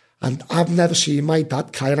 And I've never seen my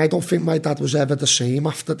dad cry, and I don't think my dad was ever the same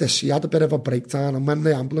after this. He had a bit of a breakdown, and when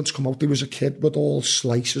the ambulance come out, there was a kid with all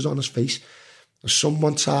slices on his face. And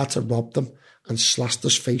someone tried to rob them and slashed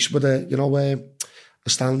his face with a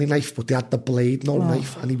Stanley knife, but they had the blade, no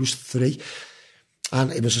knife, and he was 3.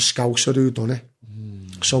 And it was a Scouser who done it.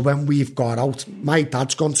 So when we've got out, my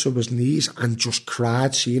dad's gone to his knees and just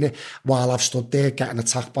cried seeing it, while I've stood there getting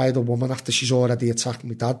attacked by the woman after she's already attacked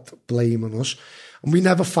my dad, blaming us. And we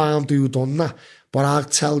never found who done that. But I'll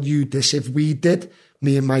tell you this, if we did,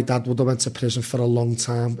 me and my dad would have went to prison for a long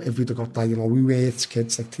time if we'd have got that. You know, we were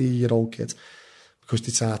kids, like 3-year-old kids, because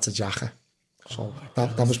they tried to jack her. So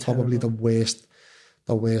that was probably the worst.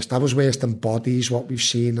 That was worse than bodies, what we've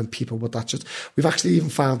seen, and people with that. We've actually even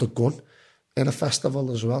found a gun in a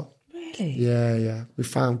festival as well. Really? Yeah. We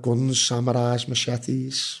found guns, samurais,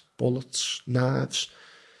 machetes, bullets, knives,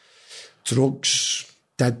 drugs,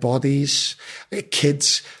 dead bodies,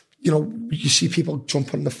 kids. You know, you see people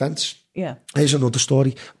jump on the fence. Yeah. Here's another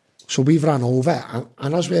story. So we've ran over,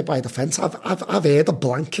 and as we're by the fence, I've heard a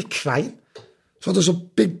blanket crying. So there's a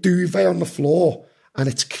big duvet on the floor, and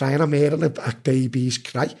it's crying. I'm hearing a baby's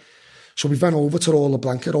cry. So we went over to roll the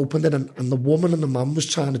blanket, opened it, and the woman and the man was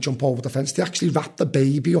trying to jump over the fence. They actually wrapped the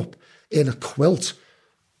baby up in a quilt.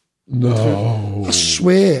 No. I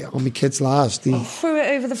swear on my kids' lives. They Threw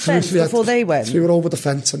it over the fence before they went. Threw it over the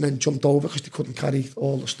fence and then jumped over because they couldn't carry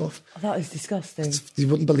all the stuff. Oh, that is disgusting. You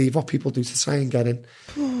wouldn't believe what people do to try and get in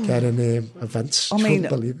events. I mean, Couldn't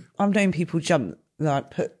believe it. I've known people jump,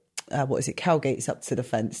 like put, cowgates up to the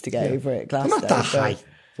fence to get over it. They're Glasgow. not that high.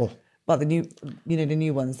 But the new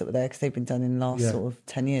ones that were there, because they've been done in the last sort of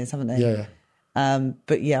 10 years, haven't they? Yeah.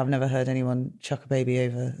 But yeah, I've never heard anyone chuck a baby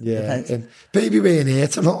over the fence. And baby wearing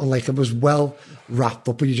it or nothing, like it was well wrapped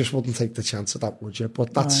up, but you just wouldn't take the chance of that, would you?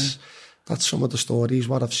 But that's some of the stories,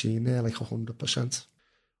 what I've seen there, like 100%.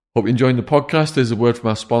 Hope you're enjoying the podcast. There's a word from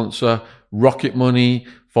our sponsor, Rocket Money,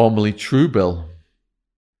 formerly Truebill.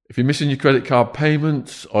 If you're missing your credit card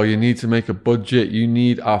payments or you need to make a budget, you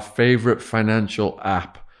need our favourite financial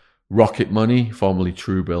app, Rocket Money, formerly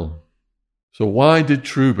Truebill. So why did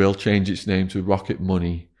Truebill change its name to Rocket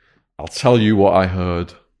Money? I'll tell you what I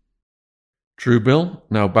heard. Truebill,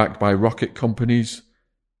 now backed by Rocket Companies,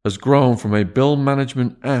 has grown from a bill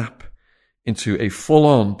management app into a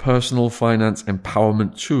full-on personal finance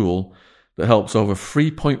empowerment tool that helps over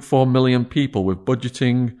 3.4 million people with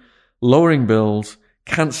budgeting, lowering bills,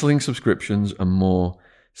 cancelling subscriptions and more,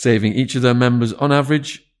 saving each of their members on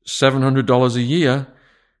average $700 a year,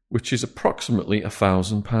 which is approximately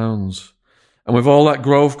 £1,000. And with all that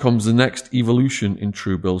growth comes the next evolution in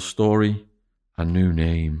Truebill's story, a new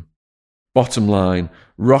name. Bottom line,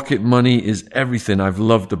 Rocket Money is everything I've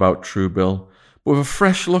loved about Truebill, but with a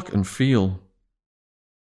fresh look and feel.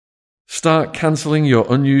 Start cancelling your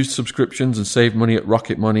unused subscriptions and save money at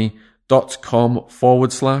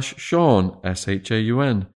rocketmoney.com/Sean,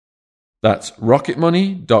 S-H-A-U-N. That's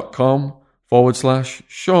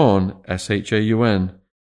rocketmoney.com/Sean, S-H-A-U-N.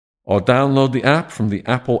 Or download the app from the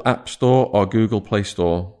Apple App Store or Google Play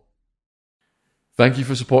Store. Thank you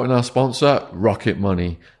for supporting our sponsor, Rocket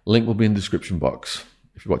Money. Link will be in the description box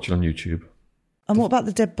if you're watching on YouTube. And what about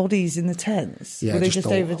the dead bodies in the tents? Yeah, Were they just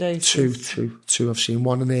overdoses? Two I've seen.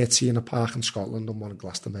 One in AT in a park in Scotland and one in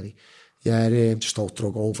Glastonbury. Yeah, just all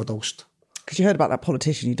drug overdosed. Because you heard about that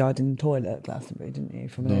politician who died in the toilet at Glastonbury, didn't you,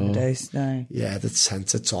 from an overdose? No. Yeah, the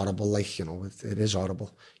tent, it's horrible. Like, you know, it is horrible.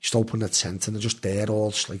 You just open the tent and they're just there all,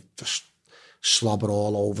 just slobber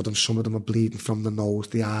all over them. Some of them are bleeding from the nose,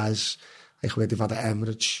 the eyes, like where they've had an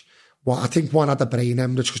hemorrhage. Well, I think one had a brain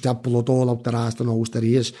hemorrhage because they had blood all out their eyes, the nose, their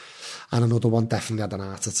ears. And another one definitely had an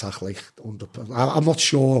heart attack, like, I'm not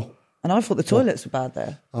sure. And I thought the toilets were bad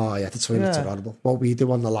there. Oh, yeah, the toilets are horrible. What we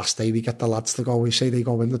do on the last day, we get the lads to go, we say they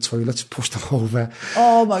go in the toilets, push them over.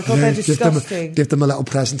 Oh, my God, they're disgusting. Give them a little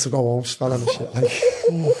present to go home, smelling and shit. Like,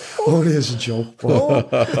 only as a joke.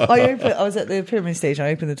 But. I was at the pyramid station,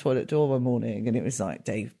 I opened the toilet door one morning, and it was like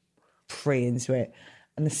day 3 into it.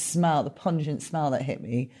 And the pungent smell that hit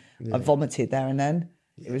me, I vomited there and then.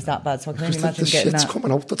 It was that bad, so I can only imagine getting that. The shit's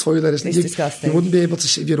coming out the toilet, isn't it? It's disgusting. You wouldn't be able to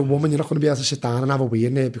sit, if you're a woman, you're not going to be able to sit down and have a wee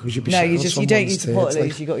in there because you'd be you don't use the portaloos,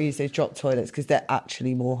 like, you've got to use those drop toilets because they're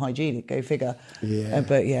actually more hygienic, go figure. Yeah.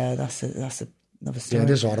 But yeah, that's another story. Yeah,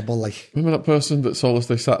 it is horrible, like. Remember that person that told us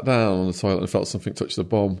they sat down on the toilet and felt something touch the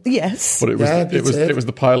bum? Yes. But it was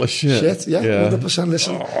the pile of shit. Yeah, 100%.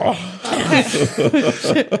 Listen,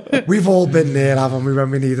 we've all been there, haven't we, when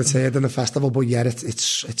we need a turd in a festival? But yeah,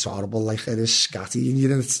 it's horrible. Like, it is scatty, and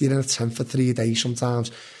you're in a tent for 3 days sometimes,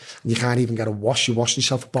 and you can't even get a wash. You wash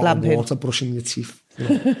yourself a bottle of water, brushing your teeth. You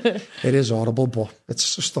know? It is horrible, but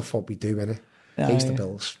it's just stuff what we do, innit? Pays the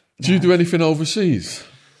bills. Do you do anything overseas?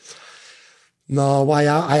 No,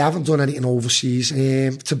 I haven't done anything overseas.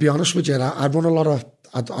 To be honest with you, I run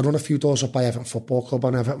I run a few doors up by Everton Football Club,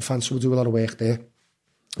 and Everton fans will do a lot of work there.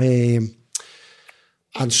 And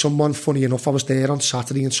someone, funny enough, I was there on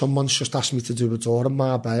Saturday, and someone's just asked me to do a tour in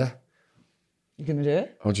Marbella. You going to do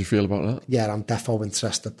it? How do you feel about that? Yeah, I'm defo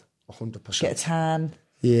interested, 100%. Get a tan.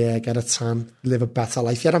 Yeah, get a tan, live a better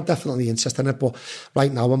life. Yeah, I'm definitely interested in it, but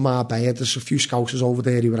right now in Marbella, there's a few scousers over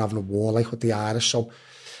there who are having a war, like with the Irish, so,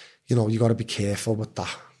 you know, you got to be careful with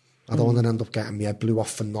that. I don't want to end up getting me head blew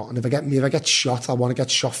off for nothing. If I get shot, I want to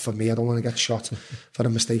get shot for me. I don't want to get shot for a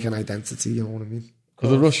mistaken identity, you know what I mean? Are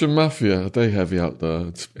the Russian mafia, are they heavy out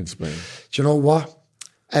there in Spain? Do you know what?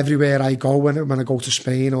 Everywhere I go, when I go to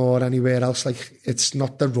Spain or anywhere else, like, it's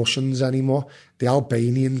not the Russians anymore. The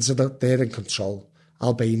Albanians, they're in control.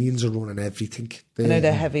 Albanians are running everything. I know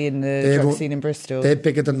they're heavy in the drug scene in Bristol. They're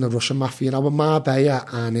bigger than the Russian mafia. Now in Marbella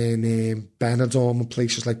and in Benidorm and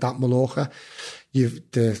places like that, Mallorca, you've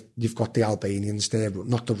got the Albanians there,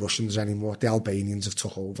 not the Russians anymore. The Albanians have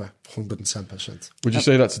took over 110%. Would you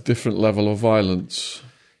say that's a different level of violence?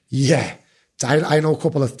 Yeah, I know a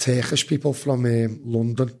couple of Turkish people from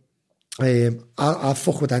London. I'll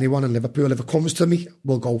fuck with anyone in Liverpool. If it comes to me,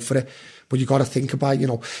 we'll go for it. But you got to think about,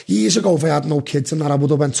 years ago, if I had no kids and that, I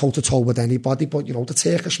would have went toe-to-toe with anybody. But, the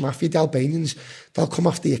Turkish mafia, the Albanians, they'll come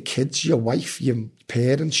after your kids, your wife, your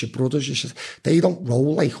parents, your brothers. They don't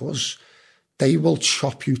roll like us. They will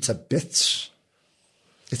chop you to bits.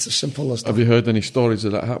 It's as simple as that. Have you heard any stories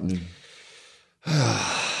of that happening?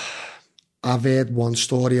 I've heard one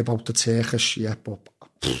story about the Turkish, but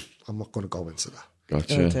I'm not going to go into that.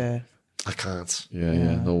 Gotcha. I can't.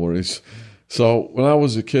 Yeah, no worries. So when I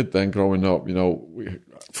was a kid then, growing up,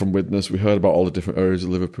 from Widnes, we heard about all the different areas of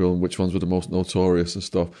Liverpool and which ones were the most notorious and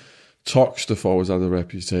stuff. Toxteth always had a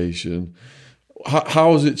reputation.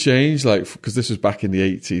 How has it changed? Because this was back in the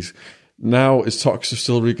 80s. Now, is Toxteth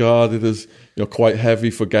still regarded as quite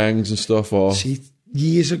heavy for gangs and stuff? Or see,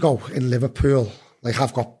 years ago in Liverpool,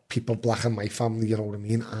 I've got people black in my family, you know what I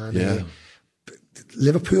mean? And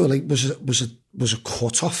Liverpool was a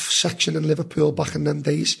cut-off section in Liverpool back in them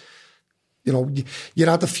days. You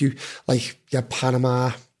had a few, you had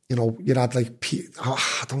Panama, you had I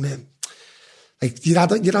don't know, you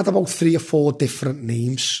had about 3 or 4 different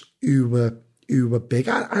names who were big.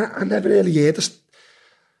 I never really heard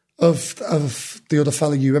of the other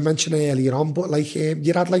fella you were mentioning earlier on, but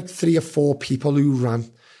you had 3 or 4 people who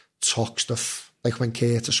ran Toxteth. When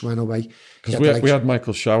Curtis went away. Because we had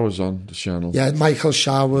Michael Showers on the channel. Yeah, Michael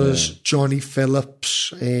Showers, Johnny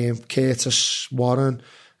Phillips, Curtis Warren.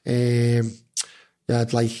 You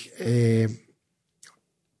had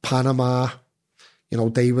Panama.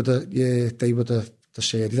 They were the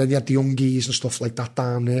series. Then you had the Youngies and stuff like that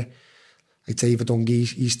down there. David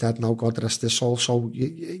Ungie, he's dead now, God rest his soul. So,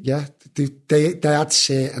 they had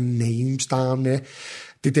certain names down there.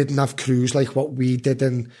 They didn't have crews like what we did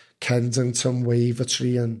in Kensington,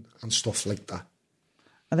 Wavertree and stuff like that.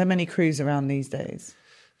 Are there many crews around these days?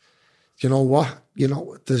 You know what?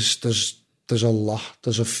 There's a lot.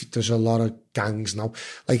 There's a lot of gangs now.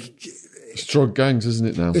 It's drug gangs, isn't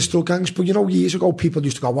it now? It's drug gangs, but years ago people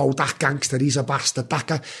used to go, "Oh, that gangster, he's a bastard." That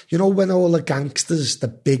guy, when all the gangsters, the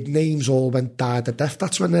big names, all died a death.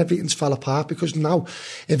 That's when everything's fell apart. Because now,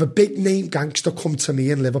 if a big name gangster come to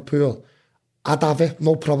me in Liverpool, I'd have it,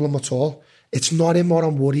 no problem at all. It's not him what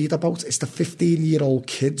I'm worried about. It's the 15-year-old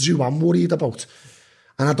kids who I'm worried about.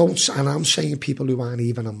 And I'm saying people who aren't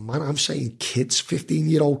even a man. I'm saying kids,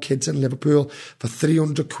 15-year-old kids in Liverpool for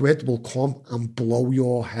 300 quid will come and blow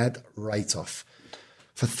your head right off.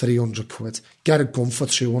 For 300 quid. Get a gun for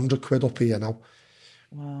 200 quid up here now.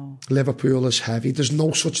 Wow. Liverpool is heavy. There's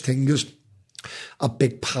no such thing as a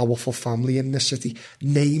big, powerful family in this city.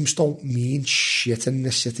 Names don't mean shit in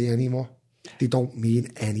this city anymore. They don't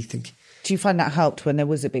mean anything. Do you find that helped when there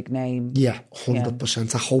was a big name? Yeah,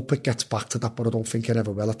 100%. I hope it gets back to that, but I don't think it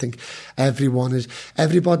ever will. I think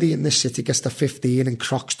everybody in this city gets to 15 in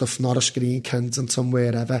Croxteth, Norris Green, Kensington,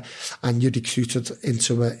 wherever, and you're recruited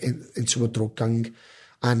into a drug gang.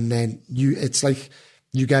 And then it's like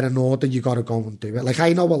you get an order, you got to go and do it.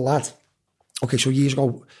 I know a lad. Okay, so years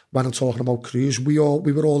ago, when I'm talking about crews, we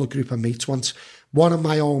were all a group of mates once. One of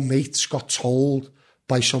my own mates got told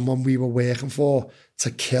by someone we were working for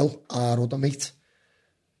to kill our other mate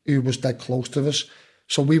who was dead close to us.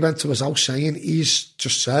 So we went to his house saying, he's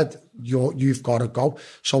just said, you've got to go.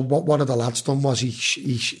 So what one of the lads done was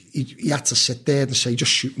he had to sit there and say,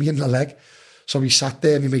 just shoot me in the leg. So he sat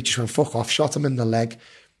there and my mate just went, fuck off, shot him in the leg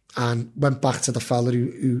and went back to the fella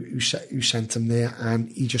who sent him there,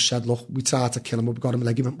 and he just said, look, we tried to kill him, but we got him in the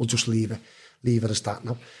leg. He went, we'll just leave it as that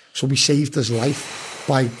now. So we saved his life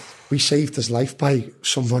by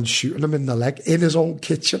someone shooting him in the leg in his own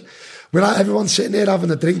kitchen. Without everyone sitting there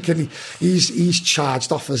having a drink, and he's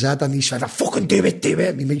charged off his head and he said, fucking do it.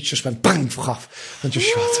 And my mate just went bang, fuck off, and just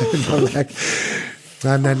shot him in the leg.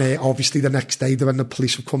 And then obviously the next day when the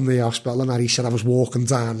police would come to the hospital and that, he said I was walking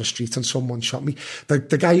down the street and someone shot me.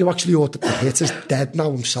 The guy who actually ordered the hit is dead now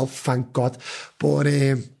himself, thank God. But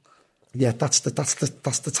yeah, that's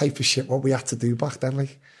the type of shit what we had to do back then,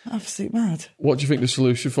 Absolute mad. What do you think the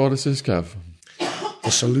solution for this is, Kev? The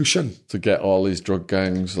solution? To get all these drug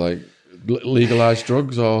gangs, legalise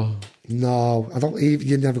drugs, or? No, I don't.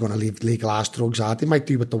 You're never going to legalise drugs, are they? Might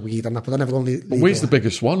do with the weed and that, but they're never going to legalise. Weed's the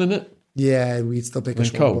biggest one, isn't it? Yeah, weed's the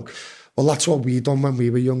biggest one. Coke. Well, that's what we done when we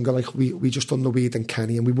were younger. We just done the weed in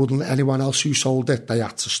Kenny, and we wouldn't let anyone else who sold it, they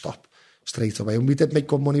had to stop straight away. And we did make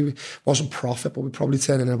good money. It wasn't profit, but we probably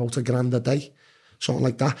turned in about $1,000 a day. Something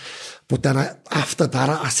like that. But then after that,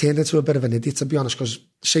 I turned into a bit of an idiot, to be honest, because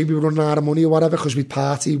say we were running out of money or whatever, because we'd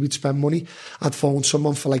party, we'd spend money, I'd phone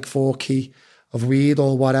someone for 4 key of weed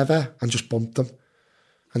or whatever and just bump them.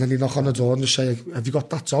 And then he'd knock on the door and just say, have you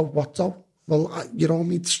got that dough? What dough? well, you know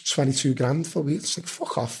me, it's 22 grand for weed. It's like,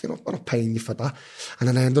 fuck off, you know, I'm not paying you for that. And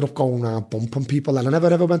then I ended up going around bumping people, and I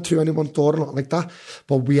never ever went through anyone's door or nothing like that.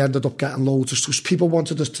 But we ended up getting loads of stuff. People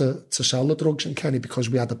wanted us to sell the drugs in Kenny because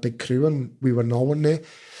we had a big crew and we were no one there.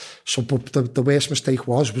 So, but the worst mistake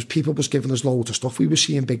was people was giving us loads of stuff. We were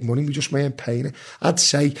seeing big money, we just weren't paying it. I'd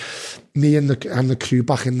say, me and the crew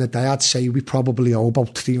back in the day, I'd say we probably owe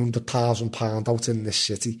about £300,000 out in this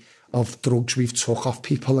city of drugs we've took off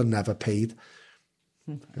people and never paid.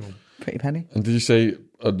 Pretty penny. And did you say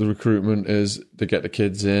the recruitment is they get the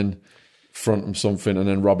kids in, front them something, and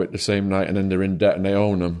then rob it the same night, and then they're in debt and they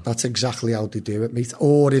own them? That's exactly how they do it, mate.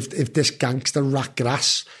 Or if this gangster Rat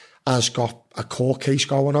Grass has got a court case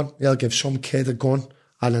going on, he'll give some kid a gun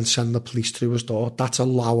and then send the police through his door. That's how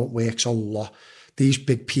it works a lot. These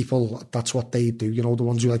big people, that's what they do. You know, the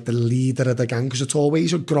ones who are like the leader of the gang, because it's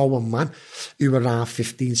always a growing man who are around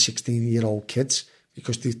 15, 16-year-old kids.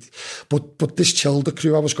 Because but this Childer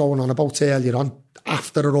crew I was going on about earlier on,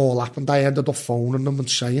 after it all happened, I ended up phoning them and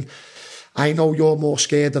saying, I know you're more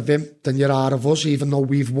scared of him than you are of us, even though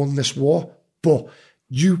we've won this war, but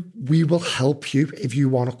we will help you if you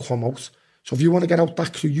want to come out. So if you want to get out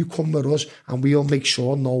that crew, you come with us and we'll make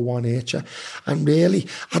sure no one hurts you. And really,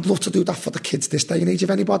 I'd love to do that for the kids this day and age. If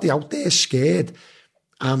anybody out there is scared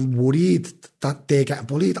and worried that they're getting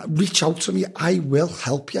bullied, reach out to me. I will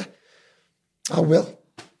help you. I will.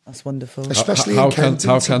 That's wonderful. Especially how in Kensington.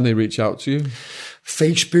 How can they reach out to you?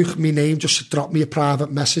 Facebook, my name, just drop me a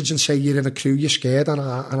private message and say you're in a crew, you're scared, and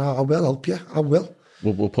I will help you. I will.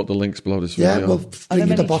 We'll put the links below this video. Yeah, we'll Are there bring you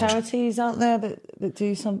the many box. charities out there that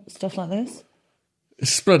do some stuff like this? It's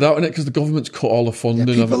spread out, isn't it? Because the government's cut all the funding.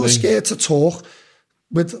 Yeah, people haven't are they? scared to talk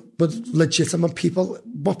with legitimate people.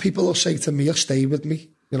 What people will say to me will stay with me.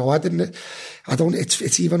 You know,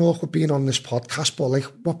 it's even awkward being on this podcast, but like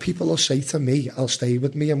what people will say to me, I'll stay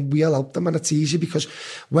with me and we'll help them. And it's easy because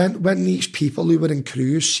when these people who are in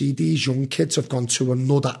crews see these young kids have gone to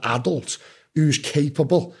another adult who's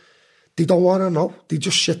capable, they don't want to know. They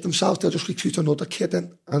just shit themselves. They'll just recruit another kid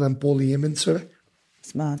in and then bully him into it.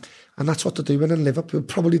 It's mad. And that's what they're doing in Liverpool.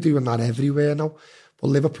 Probably doing that everywhere now. But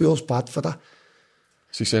Liverpool's bad for that.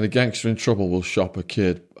 So you're saying a gangster in trouble will shop a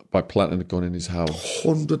kid by planting a gun in his house?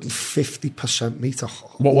 150%, mate.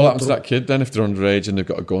 What will happen to that kid then if they're underage and they've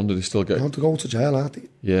got a gun? Do they still get... They want to go to jail, aren't they?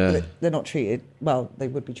 Yeah. They're not treated... Well, they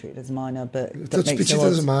would be treated as a minor, but... They're treated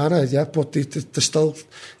as a minor, yeah, but they're still...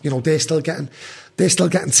 You know, they're still getting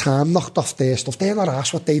time knocked off their stuff. They're not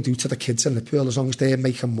asked what they do to the kids in Liverpool as long as they're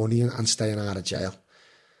making money and staying out of jail.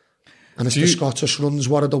 And it's the Scottish runs,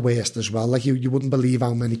 what are the worst as well. Like, you wouldn't believe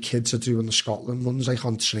how many kids are doing the Scotland runs, like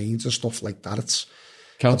on trains and stuff like that. It's...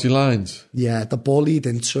 County Lines? Yeah, they're bullied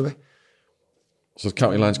into it. So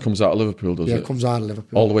County Lines comes out of Liverpool, does it? Yeah, it comes out of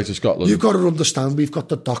Liverpool. All the way to Scotland? You've got to understand, we've got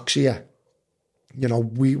the docks here. You know,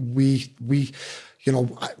 we you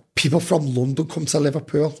know, people from London come to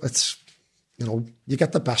Liverpool. It's, you know, you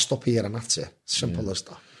get the best up here and that's it. Simple as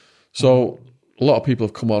that. So a lot of people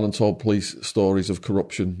have come on and told police stories of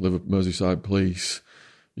corruption, Merseyside police.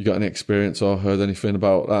 You got any experience or heard anything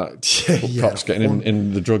about that? Yeah, cops getting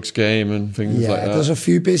in the drugs game and things like that? Yeah, there's a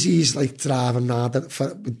few busies like driving now.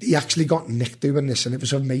 He actually got nicked doing this, and it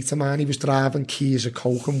was a mate of mine. He was driving keys of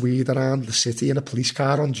coke and weed around the city in a police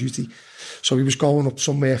car on duty. So he was going up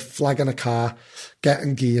somewhere, flagging a car,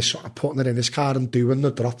 getting gear, sort of putting it in his car and doing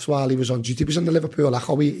the drops while he was on duty. He was in the Liverpool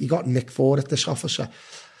Echo. He got nicked for it, this officer.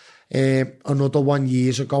 Another one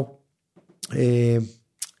years ago.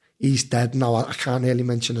 He's dead now. I can't really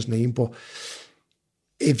mention his name, but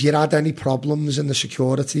if you had any problems in the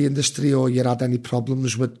security industry or you had any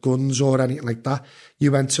problems with guns or anything like that,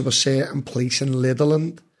 you went to a certain place in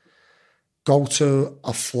Litherland, go to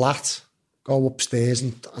a flat, go upstairs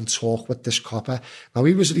and talk with this copper. Now,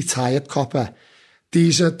 he was a retired copper.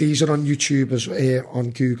 These are on YouTube,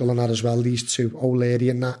 on Google and that as well, these two, O'Leary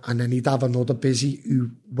and that. And then he'd have another busy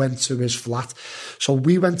who went to his flat. So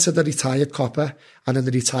we went to the retired copper, and then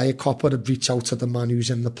the retired copper would reach out to the man who's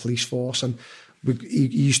in the police force. And he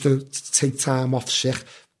used to take time off sick,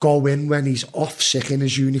 go in when he's off sick in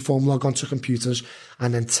his uniform, log onto computers,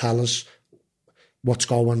 and then tell us what's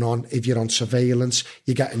going on. If you're on surveillance,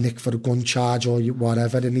 you get a nick for a gun charge or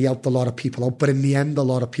whatever. And he helped a lot of people out. But in the end, a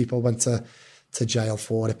lot of people went to jail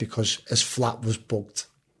for it because his flat was bugged.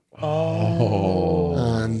 Oh.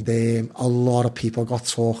 And a lot of people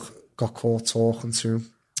got caught talking to him.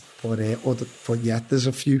 But yeah, there's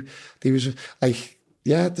a few. There's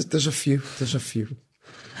a few.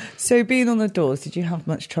 So being on the doors, did you have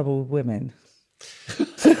much trouble with women?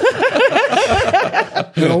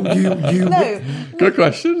 You know, you. No, Good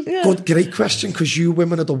question. Good, great question, because you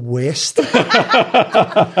women are the worst.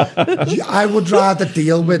 I would rather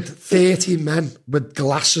deal with 30 men with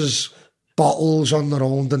glasses, bottles on their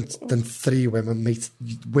own than 3 women, mate.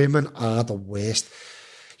 Women are the worst.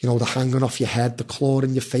 You know, the hanging off your head, the claw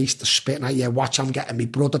in your face, the spitting at you. Watch, I'm getting me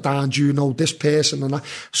brother down. Do you know this person? And that.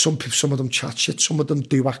 Some of them chat shit. Some of them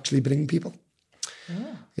do actually bring people.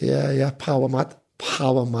 Yeah. Power mad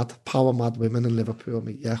women in Liverpool,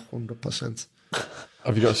 mate. Yeah, 100%.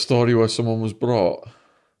 Have you got a story where someone was brought?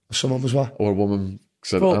 Someone was what? Or a woman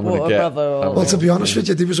said, Brought I'm going a to get... brother or- Well, to be honest with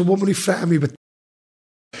you, there was a woman who threatened me with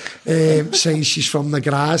saying she's from the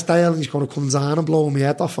Grisdale and he's going to come down and blow me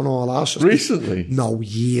head off and all that. So Recently? No,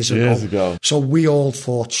 years ago. So we all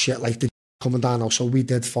thought shit like the coming down now. So we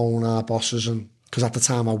did phone our bosses, and because at the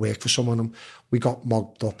time I worked for someone and we got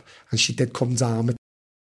mugged up, and she did come down with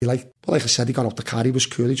like I said, he got out the car, he was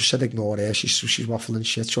cool, he just said ignore her, she's waffling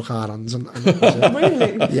shit, shook our hands and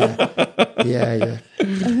really? Yeah.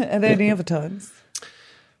 Are there any other times?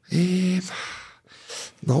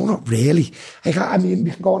 No, not really. I mean, we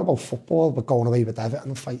can go on about football, but going away with Everton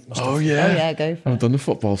and fighting and stuff. Oh, yeah. Oh, yeah, go for I haven't it. done the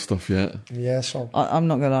football stuff yet. Yeah, so... I'm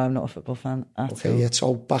not going to lie, I'm not a football fan at all. Yeah,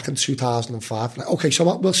 so back in 2005. Okay,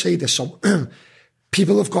 so we'll say this. So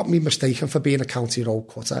people have got me mistaken for being a county road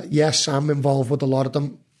cutter. Yes, I'm involved with a lot of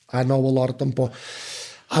them. I know a lot of them, but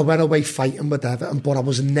I went away fighting with Everton, but I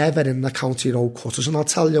was never in the county road cutters, and I'll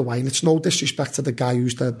tell you why. And it's no disrespect to the guy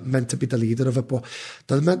who's meant to be the leader of it, but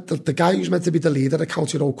the guy who's meant to be the leader of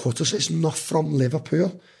county road cutters is not from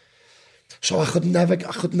Liverpool. So I could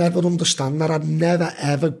never understand that. I'd never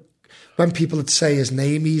ever, when people would say his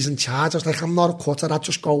name, he's in charge, I was like, I'm not a cutter, I'd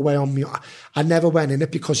just go away on me. I never went in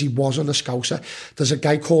it because he wasn't a Scouser. There's a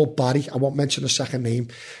guy called Barry, I won't mention the second name,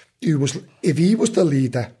 who was, if he was the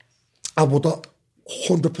leader, I would have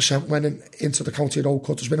 100% went into the county road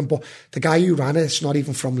cutters with him. But the guy who ran it's not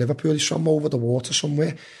even from Liverpool, he's from over the water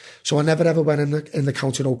somewhere. So I never ever went in the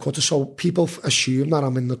county road cutters. So people assume that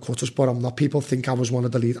I'm in the cutters, but I'm not. People think I was one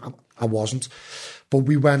of the leaders. I wasn't. But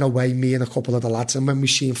we went away, me and a couple of the lads, and when we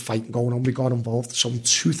seen fighting going on, we got involved. So in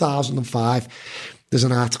 2005, there's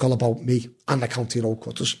an article about me and the county road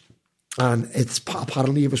cutters. And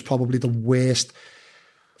apparently it was probably the worst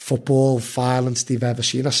football violence they've ever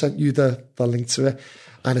seen. I sent you the link to it,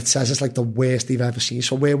 and it says it's like the worst they've ever seen.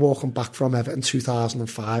 So we're walking back from Everton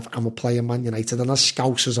 2005 and we're playing Man United, and as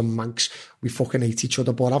Scousers and Manx, we fucking hate each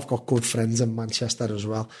other, but I've got good friends in Manchester as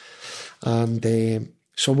well. And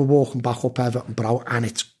so we're walking back up Everton Brow, and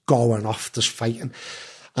it's going off, there's fighting.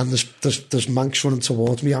 And there's Manx running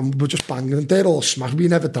towards me, and we're just banging, and they're all smashed. We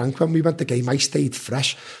never drank when we went to the game. I stayed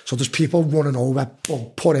fresh. So there's people running over,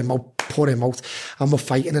 put him out, and we're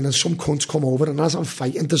fighting, and then some cunts come over, and as I'm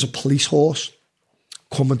fighting, there's a police horse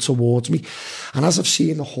coming towards me. And as I've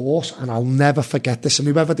seen the horse, and I'll never forget this, and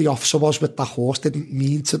whoever the officer was with the horse didn't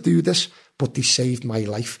mean to do this, but they saved my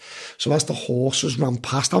life. So as the horses ran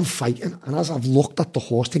past, I'm fighting, and as I've looked at the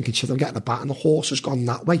horse, thinking, shit, I'm getting a bat, and the horse has gone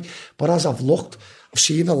that way. But as I've looked, I've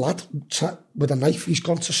seen a lad with a knife, he's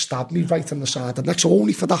gone to stab me right on the side of the neck, so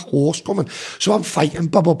only for that horse coming. So I'm fighting,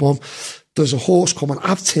 bum. There's a horse coming.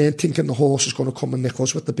 I've turned thinking the horse is going to come and nick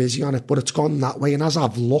us with the busy on it, but it's gone that way. And as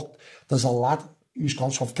I've looked, there's a lad who's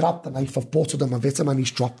gone, so I've grabbed the knife, I've buttered him, I've hit him, and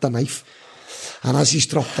he's dropped the knife. And as he's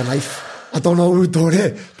dropped the knife, I don't know who done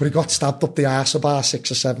it, but he got stabbed up the arse about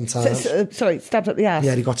 6 or 7 times. Sorry, stabbed up the arse?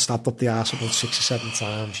 Yeah, he got stabbed up the arse about 6 or 7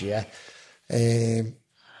 times, yeah. And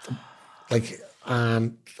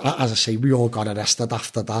as I say, we all got arrested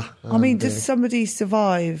after that. I mean, does somebody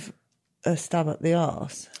survive a stab up the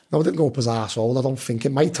arse? No, it didn't go up his arsehole. I don't think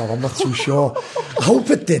it might have. I'm not too sure. I hope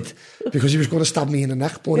it did, because he was going to stab me in the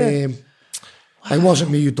neck. But it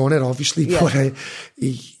wasn't me who done it, obviously. Yeah. But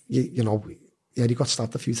he got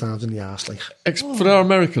stabbed a few times in the arse. For our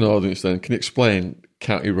American audience, then, can you explain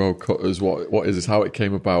County Road Cutters? What is this? How it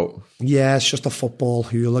came about? Yeah, it's just a football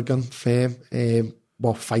hooligan firm.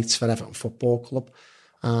 Fights for Everton Football Club.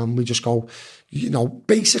 We just go,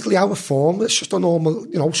 basically our form, it's just a normal,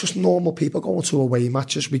 it's just normal people going to away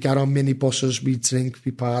matches. We get on minibuses, we drink,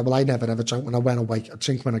 we party. Well, I never ever drank when I went away. I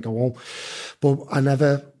drink when I go home. But I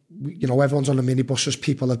never, everyone's on the minibuses,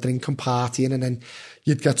 people are drinking, partying, and then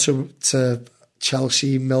you'd get to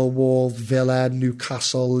Chelsea, Millwall, Villa,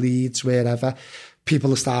 Newcastle, Leeds, wherever. People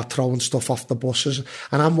will start throwing stuff off the buses.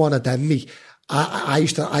 And I'm one of them, me. I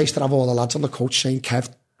used to have all the lads on the coach saying, Kev,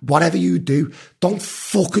 whatever you do, don't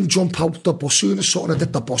fucking jump out the bus. Soon as something had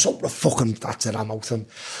hit the bus, that's it, I'm out.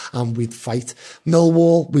 And we'd fight.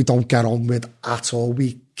 Millwall, we don't get on with at all.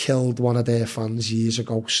 We killed one of their fans years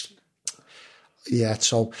ago. Yeah,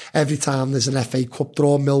 so every time there's an FA Cup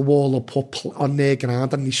draw, Millwall will put on their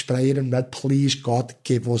ground and they spray it in red, please God,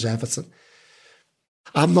 give us Everton.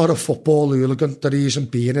 I'm not a football hooligan. The reason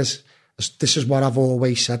being is this is what I've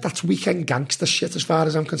always said. That's weekend gangster shit as far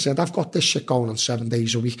as I'm concerned. I've got this shit going on 7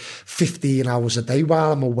 days a week, 15 hours a day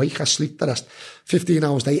while I'm awake. I sleep the rest. 15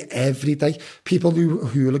 hours a day, every day. People who are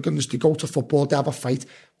hooligans, they go to football, they have a fight,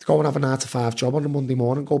 they go and have a 9-to-5 job on a Monday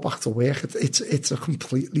morning, go back to work. It's a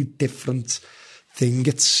completely different thing.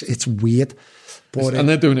 It's weird. But, and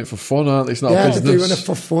they're doing it for fun, aren't they? It's not a business. They're doing it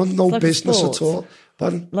for fun, no like business at all.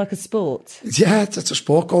 Pardon? Like a sport. Yeah, it's a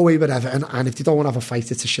sport. Go away with Everton, and if they don't want to have a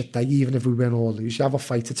fight, it's a shit day. Even if we win or lose, you have a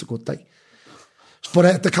fight, it's a good day.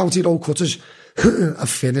 But the County Road Cutters are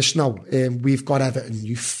finished now. We've got Everton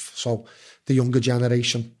Youth, so the younger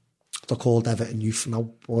generation, they're called Everton Youth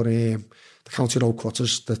now. But the County Road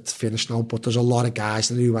Cutters, they're finished now. But there's a lot of guys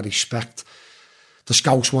who I respect. The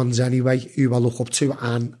Scouse ones anyway, who I look up to,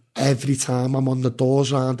 and every time I'm on the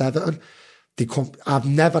doors around Everton, they come. I've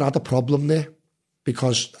never had a problem there,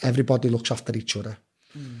 because everybody looks after each other.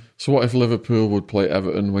 So what if Liverpool would play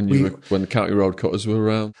Everton when the County Road Cutters were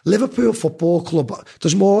around? Liverpool Football Club,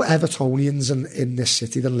 there's more Evertonians in this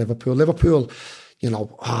city than Liverpool. Liverpool,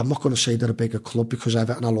 I'm not going to say they're a bigger club, because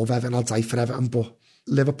Everton, I love Everton, I'll die for Everton, but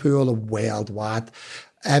Liverpool are worldwide.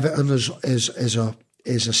 Everton is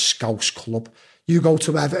a Scouse club. You go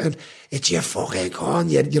to Everton, it's your fucking gone.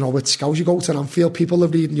 It's Scouse. You go to Anfield, people are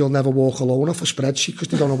reading You'll Never Walk Alone off a spreadsheet because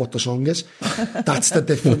they don't know what the song is. That's the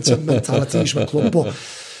difference in mentalities with club. But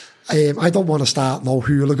I don't want to start no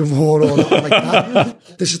hooligan war or nothing like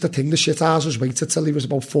that. This is the thing, the shit-house was waited till he was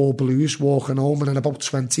about 4 Blues walking home, and then about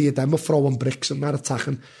 20 of them were throwing bricks and they're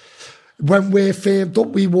attacking. When we're firmed up,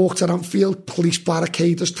 we walked to Anfield, police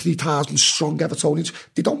barricades, 3,000 strong Evertonians.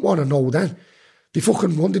 They don't want to know then. They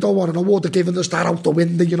fucking run, they don't want to know what they're giving us that out the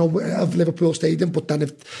window, of Liverpool Stadium. But then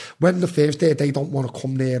when the firm's there, they don't want to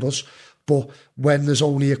come near us. But when there's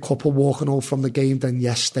only a couple walking over from the game, then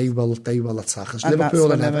yes, they will attack us. And Liverpool that's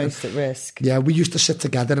when and they're Everton. most at risk. Yeah, we used to sit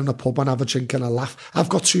together in a pub and have a drink and a laugh. I've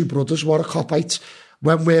got 2 brothers who are Copites.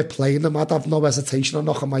 When we're playing them, I'd have no hesitation on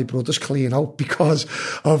knocking my brothers clean out because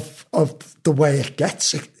of the way it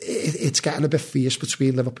gets. It's getting a bit fierce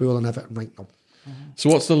between Liverpool and Everton right now. So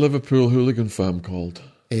what's the Liverpool hooligan firm called?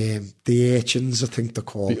 The Urchins, I think they're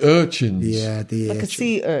called. The Urchins? Yeah, the Like Urchins. a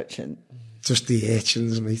sea urchin. Just the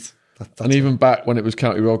Urchins, mate. And even back when it was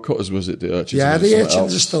County Road Cutters, was it the Urchins? Yeah, the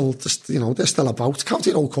Urchins are still, they're still about.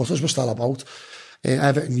 County Road Cutters were still about.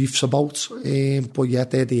 Everton Youth's about. But yeah,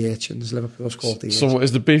 they're the Urchins. Liverpool's called the Urchins. So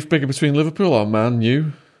is the beef bigger between Liverpool or Man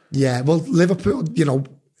U? Yeah, well, Liverpool,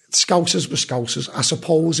 Scousers were Scousers. I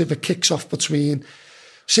suppose if it kicks off between,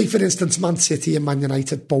 say for instance, Man City and Man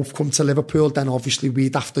United both come to Liverpool, then obviously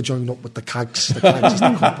we'd have to join up with the Cags. The Cags is the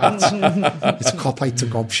Copites. It's Copite to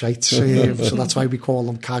gobshites. So that's why we call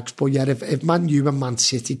them Cags. But yeah, if Man U and Man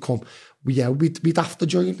City come, we'd have to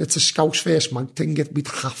join. It's a Scouse first man thing. We'd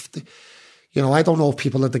have to. I don't know if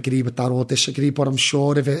people would agree with that or disagree, but I'm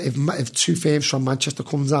sure if 2 firms from Manchester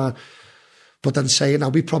comes on, but then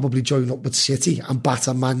saying, we probably join up with City and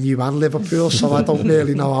batter Man U and Liverpool, so I don't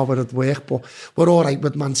really know how it would work, but we're all right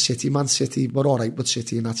with Man City. We're all right with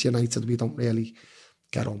City, and that's United we don't really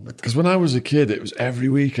get on with. Because when I was a kid, it was every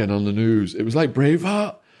weekend on the news. It was like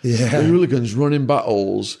Braveheart. Yeah. The hooligans running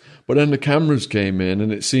battles, but then the cameras came in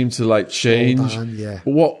and it seemed to change. Down, yeah.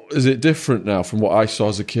 But what is it different now from what I saw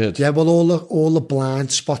as a kid? Yeah, well, all the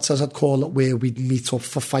blind spots, as I'd call it, where we'd meet up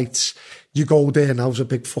for fights. You go there now, there's a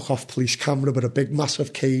big fuck-off police camera with a big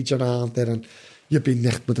massive cage around there, and you'll be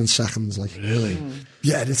nicked within seconds. Really?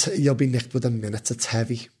 Yeah, you'll be nicked within minutes. It's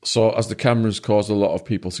heavy. So as the cameras caused a lot of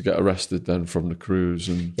people to get arrested then from the crews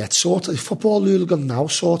and... Yeah, it's sort of, football hooligan now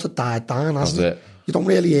sort of died down, hasn't it? You don't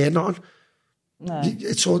really hear nothing. No.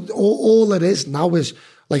 It's all it is now is,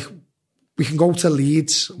 we can go to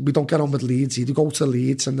Leeds. We don't get on with Leeds either. Go to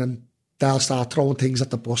Leeds and then they'll start throwing things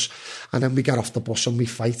at the bus, and then we get off the bus and we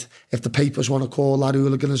fight. If the papers want to call that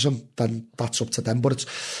hooliganism, then that's up to them. But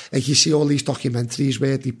it's like you see all these documentaries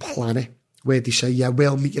where they plan it, where they say, yeah,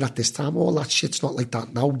 we'll meet you at this time. All that shit's not like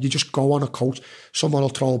that now. You just go on a coach, someone will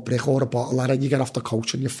throw a brick or a bottle at it, you get off the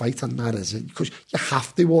coach and you fight, and that is it. Because you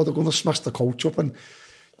have to, or they're going to smash the coach up, and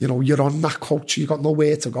you're on that coach, you got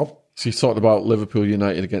nowhere to go. So you talked about Liverpool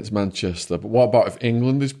United against Manchester, but what about if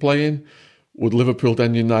England is playing? Would Liverpool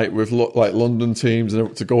then unite with London teams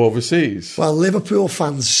to go overseas? Well, Liverpool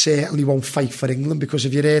fans certainly won't fight for England, because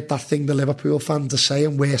if you heard that thing the Liverpool fans are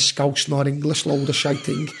saying, we're Scouse, not English, load of shite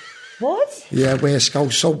thing. What? Yeah, we're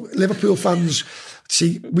Scouse. So Liverpool fans,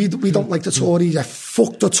 See, we don't like the Tories.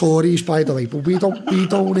 Fuck the Tories, by the way, but we don't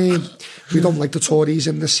like the Tories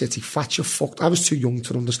in the city. Thatcher fucked. I was too young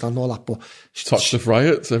to understand all that, but Touch of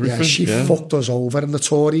riots, everything. yeah, she fucked us over, and the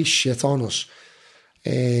Tories shit on us.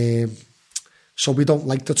 So we don't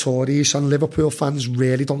like the Tories, and Liverpool fans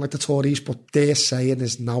really don't like the Tories, but their saying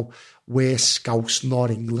is now, we're Scouse,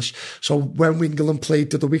 not English. So when England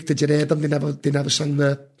played the other week, did you hear them? They never sang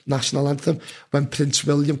the national anthem. When Prince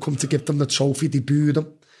William come to give them the trophy, they booed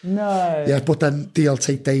him. No. Yeah, but then they'll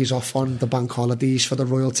take days off on the bank holidays for the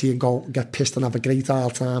royalty and go get pissed and have a great all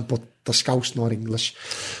time, but the Scouse, not English.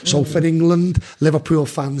 So for England, Liverpool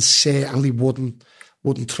fans certainly wouldn't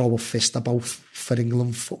throw a fist about for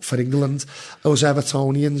England. Those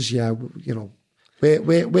Evertonians, yeah, you know,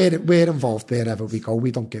 we're involved wherever we go. We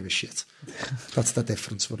don't give a shit. That's the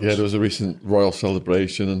difference for us. Yeah, there was a recent royal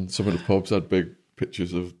celebration, and some of the pubs had big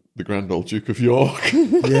pictures of the Grand Old Duke of York.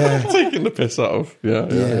 Yeah, taking the piss out of.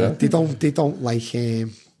 Yeah. They don't like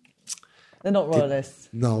him. They're not royalists.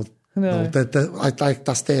 No.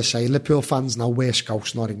 That's their saying. Liverpool fans now, we're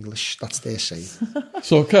Scouse, not English. That's their saying.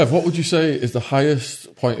 So, Kev, what would you say is the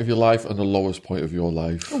highest point of your life and the lowest point of your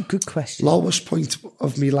life? Oh, good question. Lowest point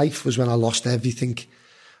of my life was when I lost everything.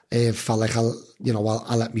 Felt like I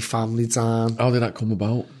let my family down. How did that come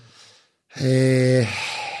about?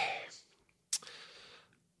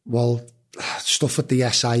 Well, stuff at the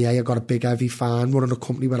SIA. I got a big heavy fine. Running a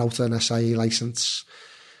company without an SIA licence.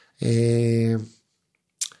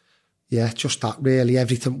 Yeah, just that really.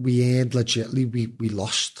 Everything we earned legitimately, we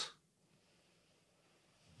lost.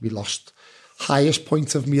 We lost. Highest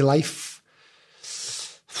point of my life.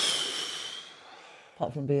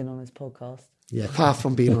 Apart from being on this podcast. Yeah, apart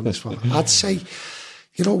from being on this one. I'd say,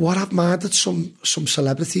 you know what, I've minded some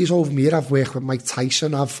celebrities over me. I've worked with Mike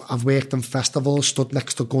Tyson. I've worked in festivals, stood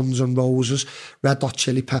next to Guns N' Roses, Red Hot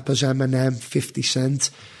Chili Peppers, Eminem, 50 Cent,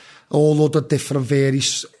 all other different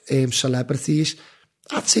various celebrities.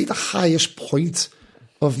 I'd say the highest point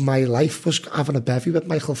of my life was having a bevy with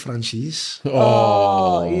Michael Francis.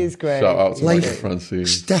 Oh, he is great. Shout out to Michael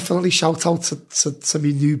Francis. Definitely shout out to my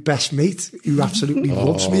new best mate, who absolutely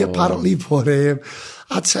loves me apparently. But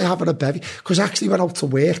I'd say having a bevy, because I actually went out to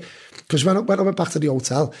work. Because when I went back to the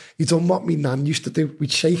hotel, he done what me nan used to do.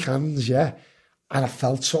 We'd shake hands, yeah. And I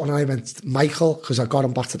felt something. I went, Michael, because I got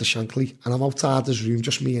him back to the Shankly, and I'm outside his room,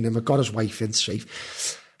 just me and him. I got his wife in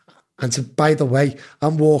safe. And by the way,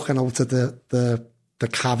 I'm walking out of the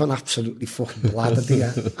cavern absolutely fucking bladdered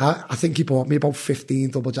here. I think he bought me about 15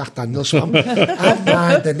 double Jack Daniels. So I'm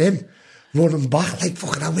minding him, running back, like,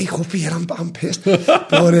 fucking, I wake up here, I'm pissed.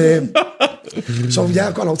 But, so yeah,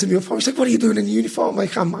 I've gone out to my phone. He's like, what are you doing in uniform?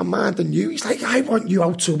 Like, I'm minding you. He's like, I want you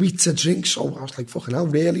out to eat, to drink. So I was like, fucking hell,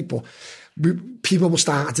 really? But people were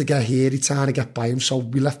starting to get hairy, trying to get by him, so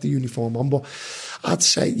we left the uniform on. But I'd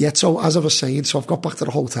say, yeah, so as I was saying, so I've got back to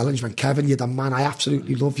the hotel and he went, Kevin, you're the man, I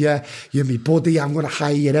absolutely love you, you're my buddy, I'm going to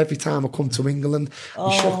hire you every time I come to England.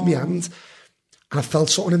 He shook my hand and I felt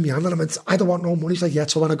something in my hand and I went, I don't want no money. He's like, yeah.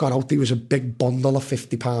 So when I got out, there was a big bundle of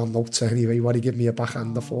 £50 notes anyway, what he gave me a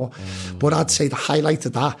backhander for. But I'd say the highlight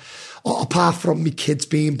of that, apart from me kids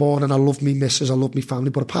being born, and I love me missus, I love me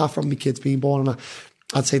family, but apart from me kids being born, and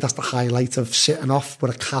I'd say that's the highlight of sitting off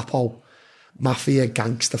with a capo mafia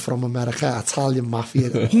gangster from America, Italian mafia,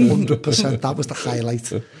 100%. That was the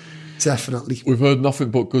highlight, definitely. We've heard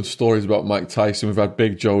nothing but good stories about Mike Tyson. We've had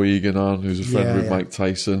Big Joe Egan on, who's a friend with Mike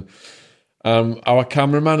Tyson. Our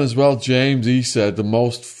cameraman as well, James, he said the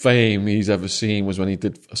most fame he's ever seen was when he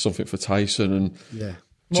did something for Tyson, and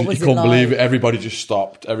you couldn't believe it. Everybody just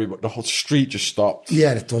stopped. The whole street just stopped.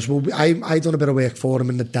 Yeah, it does. Well, I done a bit of work for him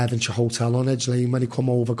in the Devonshire Hotel on Edge Lane. When he come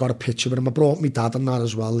over, got a picture with him. I brought my dad and that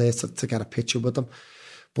as well there to get a picture with him.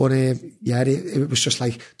 But it was just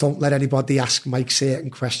like, don't let anybody ask Mike certain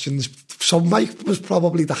questions. So Mike was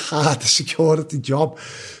probably the hardest security job,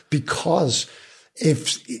 because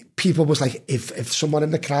if people was like, if someone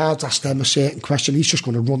in the crowd asked them a certain question, he's just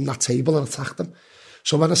going to run that table and attack them.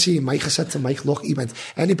 So when I see Mike, I said to Mike, look, he went,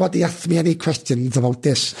 anybody ask me any questions about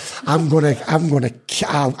this, I'll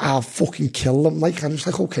fucking kill them. Like, and I was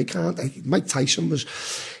like, okay, can't I? Mike Tyson he's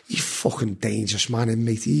fucking dangerous, man, and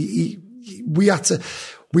mate. We had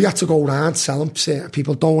to go around telling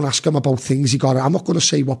people, don't ask him about things he got. I'm not going to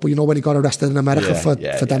say what, but you know, when he got arrested in America for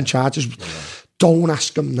them charges, don't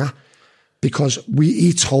ask him that. Because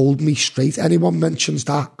he told me straight, anyone mentions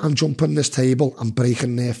that, I'm jumping this table and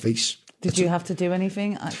breaking their face. Did you have to do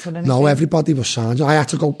anything? Act on anything? No, everybody was signed. I had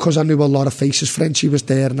to go, because I knew a lot of faces. Frenchie was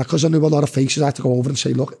there, and because I knew a lot of faces, I had to go over and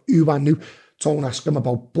say, look, who I knew, don't ask him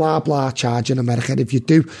about blah, blah charge in America. And if you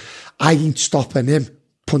do, I ain't stopping him.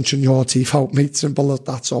 punching your teeth out, mate. Simple as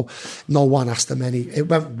that. So no one asked him any. It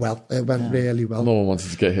went well. It went really well. No one wanted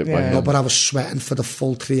to get hit by him. No, but I was sweating for the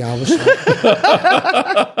full 3 hours.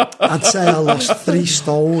 I'd say I lost 3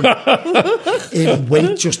 stone in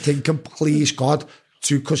weight just thinking, please God,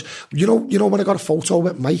 because you know when I got a photo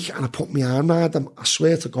with Mike and I put my arm around him, I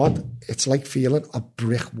swear to God, it's like feeling a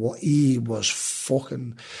brick wall. He was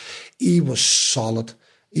solid.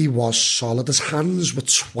 He was solid. His hands were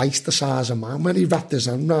twice the size of mine. When he wrapped his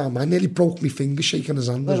hand around, I nearly broke my finger shaking his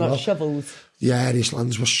hand as well. Like shovels. Yeah, his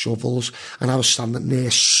hands were shovels. And I was standing there,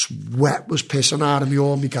 sweat was pissing out of me,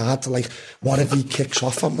 all my guard to like, what if he kicks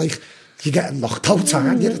off? I'm like, you're getting knocked out,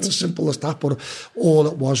 aren't you? It's as simple as that. But all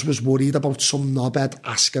it was worried about some knobhead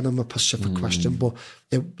asking him a specific question. But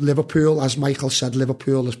Liverpool, as Michael said,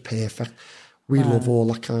 Liverpool is perfect. We love all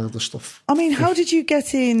that kind of stuff. I mean, how did you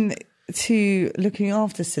get in to looking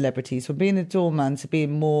after celebrities, from being a doorman to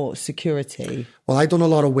being more security? Well, I done a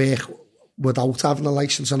lot of work without having a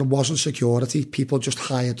license, and it wasn't security. People just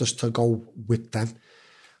hired us to go with them,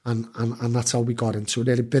 and that's how we got into it.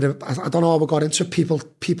 I don't know how we got into it.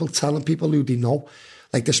 People telling people who they know,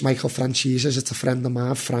 like this Michael Franchises. It's a friend of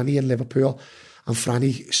mine, Franny in Liverpool, and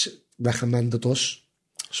Franny recommended us.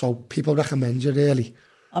 So people recommend you, really.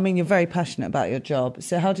 I mean, you're very passionate about your job.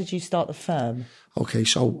 So how did you start the firm? Okay,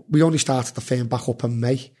 so we only started the firm back up in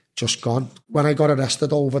May, just gone. When I got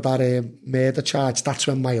arrested over that murder charge, that's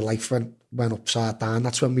when my life went upside down.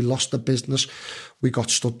 That's when we lost the business. We got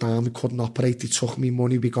stood down. We couldn't operate. They took me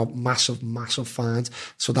money. We got massive fines.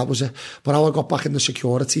 So that was it. But how I got back in the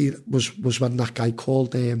security was when that guy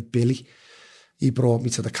called Billy. He brought me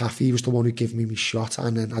to the cafe. He was the one who gave me my shot.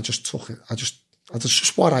 And then I just took it. That's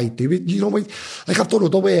just what I do. You know, like I've done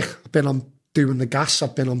other work. I've been on doing the gas.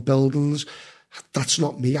 I've been on buildings. That's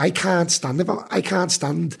not me. I can't stand a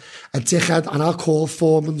dickhead, and I'll call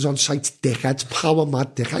foremans on sites dickheads, power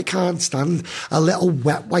mad dick. I can't stand a little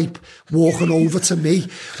wet wipe walking over to me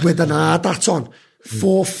with an hard hat on,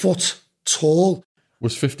 4 foot tall.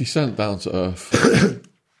 Was 50 Cent down to earth?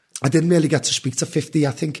 I didn't really get to speak to 50.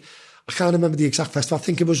 I can't remember the exact festival. I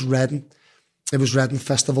think it was Reading. It was Reading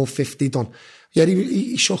Festival 50 done. Yeah,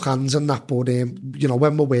 he shook hands and that, but, you know,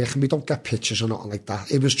 when we're working, we don't get pictures or nothing like that.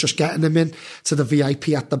 It was just getting them in to the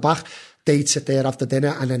VIP at the back. They'd sit there after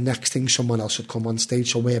dinner, and then next thing, someone else would come on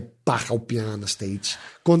stage, so we're back out behind the stage.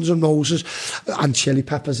 Guns N' Roses and Chili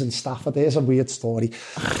Peppers in Stafford. There's a weird story.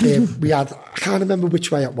 We had, I can't remember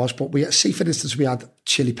which way it was, but say for instance, we had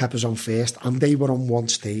Chili Peppers on first, and they were on one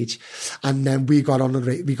stage, and then we got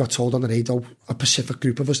told on the radio, a Pacific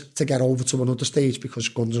group of us, to get over to another stage because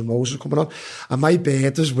Guns N' Roses were coming on, and my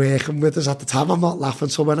bird was working with us at the time. I'm not laughing,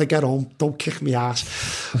 so when I get home, don't kick me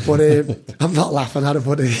ass, but I'm not laughing at it,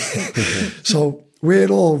 but so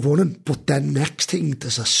we're all running, but then next thing,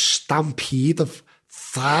 there's a stampede of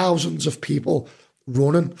thousands of people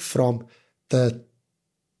running from the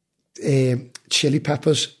Chili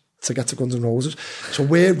Peppers to get to Guns N' Roses. So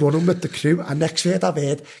we're running with the crew, and next word I've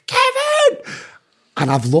heard, Kevin!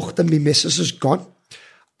 And I've looked and my missus is gone.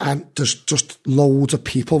 And there's just loads of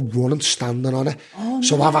people running, standing on it. Oh,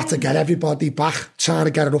 so I've had to get everybody back, trying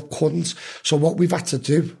to get it up, couldn't. So what we've had to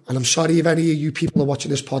do, and I'm sorry if any of you people are watching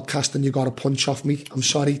this podcast and you got a punch off me, I'm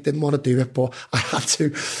sorry, didn't want to do it, but I had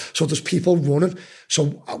to. So there's people running.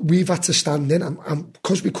 So we've had to stand in, and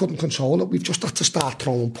because we couldn't control it, we've just had to start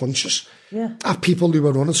throwing punches at people who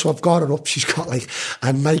were running. So I've got her up. She's got like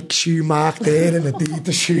a Nike shoe mark there and a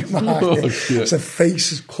Adidas shoe mark there. So her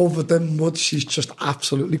face is covered in mud. She's just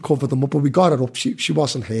absolutely covered them up. But we got her up. She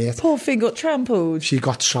wasn't hurt. Poor thing got trampled. She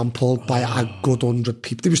got trampled by a good 100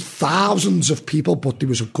 people. There was thousands of people, but there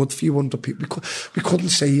was a good few hundred people. We couldn't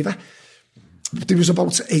save her. There was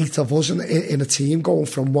about 8 of us in a team going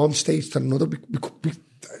from one stage to another.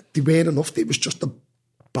 They weren't enough. It was just a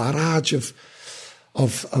barrage of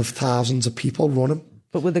thousands of people running.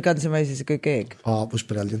 But were the Guns N' Roses a good gig? Oh, it was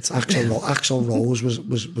brilliant. Axl Rose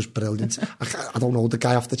was brilliant. I don't know the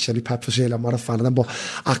guy off the Chili Peppers here. I'm not a fan of them, but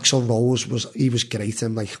Axl Rose was great.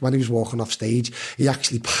 And like when he was walking off stage, he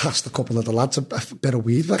actually passed a couple of the lads a bit of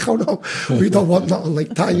weed. Like, oh no, we don't want nothing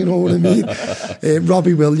like that. You know what I mean?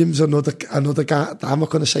 Robbie Williams, another guy. I'm not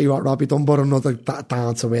going to say what Robbie done, but another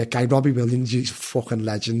down to work guy. Robbie Williams, he's a fucking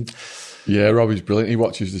legend. Yeah, Robbie's brilliant. He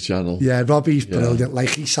watches the channel. Yeah, Robbie's brilliant. Like,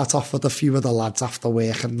 he sat off with a few of the lads after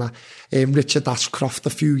work and that. Richard Ashcroft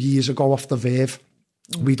a few years ago off the Verve,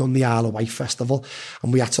 we done the Isle of Wight festival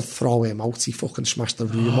and we had to throw him out. He fucking smashed the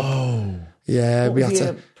room up. Yeah, what, we was had he to.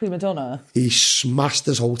 A prima donna? He smashed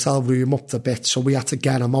his hotel room up to bits, so we had to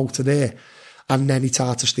get him out of there. And then he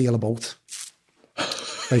tried to steal a boat.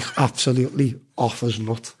 Like, absolutely off his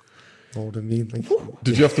nut. Know what I mean? Like,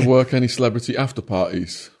 Did you have to work any celebrity after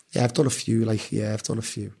parties? yeah, I've done a few. I've done a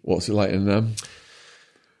few. What's it like in them?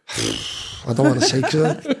 I don't want to say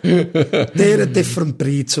because they're a different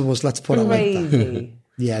breed to us. Let's put it like that. Crazy.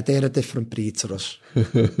 Yeah, they're a different breed to us.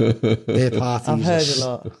 Their parties. I've heard a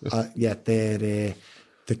lot. Yeah, they're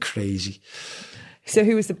crazy. So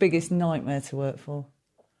who was the biggest nightmare to work for?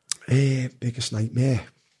 Biggest nightmare.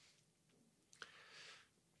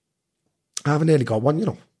 I haven't really got one, you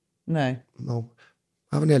know. No.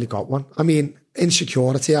 I haven't really got one. I mean,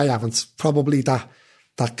 insecurity, I haven't. Probably that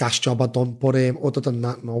gas job I've done, but other than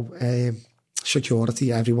that, no.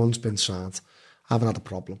 Security, everyone's been sad. I haven't had a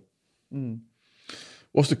problem.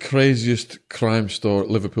 What's the craziest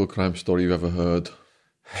Liverpool crime story you've ever heard?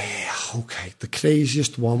 Okay, the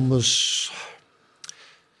craziest one was...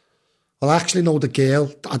 Well, I actually know the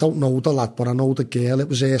girl. I don't know the lad, but I know the girl. It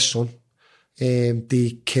was her son.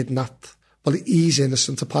 They kidnapped... Well, he's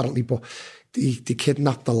innocent apparently, but they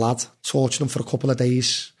kidnapped the lad, tortured him for a couple of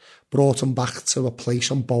days, brought him back to a place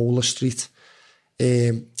on Bowler Street.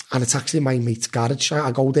 And it's actually my mate's garage.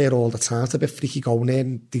 I go there all the time. It's a bit freaky going there.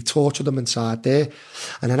 And they tortured him inside there.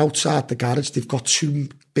 And then outside the garage, they've got 2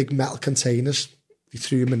 big metal containers. They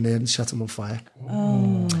threw him in there and set him on fire.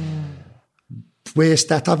 Oh. Worst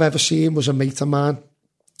death I've ever seen was a mate of mine,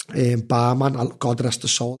 barman, God rest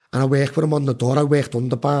his soul. And I worked with him on the door. I worked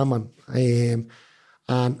under barman. And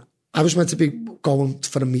I was meant to be going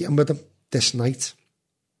for a meeting with him this night.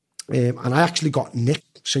 And I actually got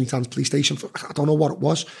nicked, St. Anne's police station. I don't know what it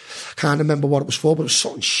was. Can't remember what it was for, but it was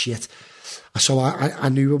something shit. So I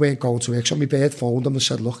knew we weren't going to work. So my bird phoned him and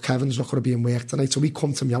said, look, Kevin's not going to be in work tonight. So he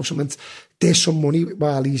come to me house and went, there's some money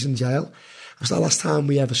while he's in jail. It was the last time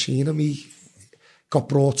we ever seen him. He got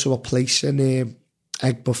brought to a place in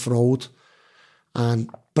Egbert Road. And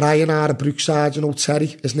Brian out of Brookside, you know,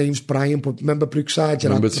 Terry. His name's Brian, but remember Brookside?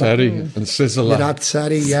 Remember Terry and Sizzler. You had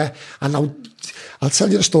Terry, yeah. And I'll tell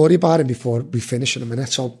you the story about him before we finish in a minute.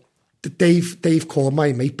 So Dave called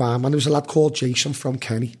my mate barman. There was a lad called Jason from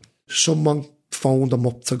Kenny. Someone phoned him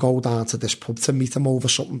up to go down to this pub to meet him over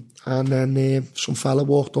something. And then some fella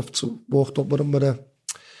walked up with him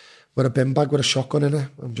with a bin bag with a shotgun in it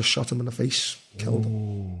and just shot him in the face, killed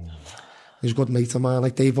him. He's a good mate of mine.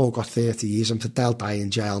 Like, they've all got 30 years and they'll die in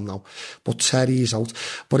jail now. But Terry is out.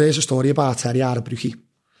 But here's a story about Terry out of Brookie.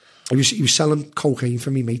 He was selling cocaine for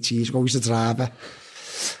me mates years ago. He's the driver.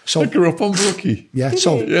 So I grew up on Brookie. Yeah,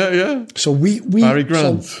 so yeah. So we Barry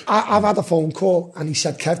Grant. So I've had a phone call and he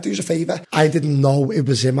said, Kev, do us a favour. I didn't know it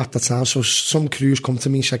was him at the time. So some crews come to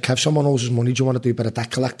me and said, Kev, someone owes us money. Do you want to do a bit of debt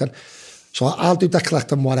collecting? So I'll do debt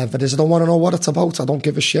collecting, whatever it is. I don't want to know what it's about. I don't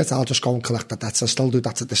give a shit. I'll just go and collect the debts. I still do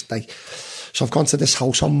that to this day. So I've gone to this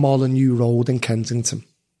house on Molyneux Road in Kensington.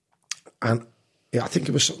 And I think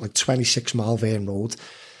it was something like 26 Malvern Road.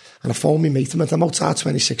 And I phoned me mate and I'm outside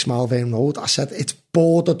 26 Malvern Road. I said, it's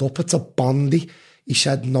boarded up, it's a Bondi. He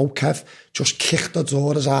said, no, Kev, just kick the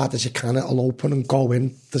door as hard as you can. It'll open and go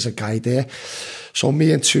in. There's a guy there. So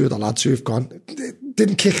me and 2 of the lads who've gone,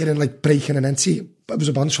 didn't kick it in like breaking an entry. It was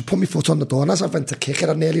a Bondi. So I put my foot on the door and as I went to kick it,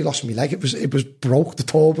 I nearly lost my leg. It was broke. The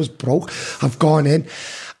door was broke. I've gone in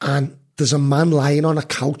and there's a man lying on a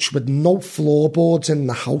couch with no floorboards in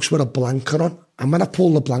the house with a blanket on. And when I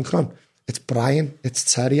pull the blanket on, it's Brian,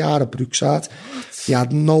 it's Terry out of Brookside. He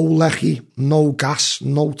had no lecky, no gas,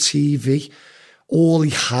 no TV. All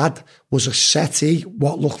he had was a settee,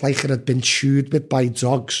 what looked like it had been chewed with by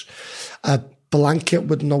dogs, a blanket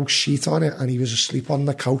with no sheet on it, and he was asleep on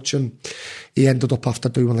the couch, and he ended up after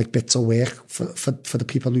doing like bits of work for the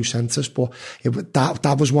people who sent us. But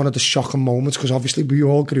that was one of the shocking moments, because obviously we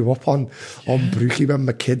all grew up on Brookie when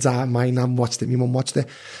my kids, my nan watched it, my mum watched it,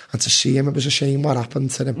 and to see him, it was a shame what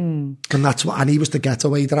happened to him. And he was the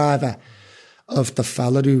getaway driver of the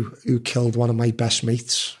fella who killed one of my best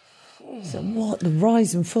mates. So what, the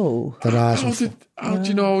rise and fall? The rise and fall. How do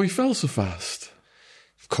you know he fell so fast?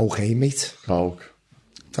 Cocaine, mate. Coke.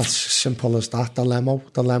 That's as simple as that. The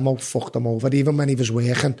limo fucked him over. Even when he was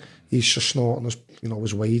working, he's just snorting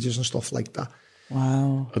his wages and stuff like that.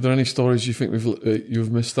 Wow. Are there any stories you think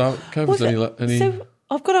you've missed out, Kev? So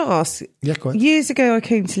I've got to ask. Yeah, go ahead. Years ago, I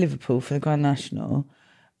came to Liverpool for the Grand National,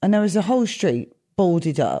 and there was a whole street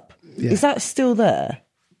boarded up. Yeah. Is that still there?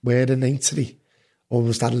 Where in Aintree? Or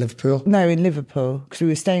was that in Liverpool? No, in Liverpool, because we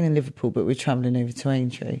were staying in Liverpool, but we were travelling over to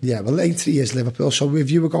Aintree. Yeah, well, Aintree is Liverpool, so if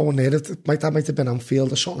you were going there, that might have been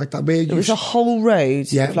Anfield or something like that. It was a whole road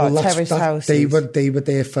of terrace houses. They were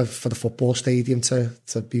there for the football stadium to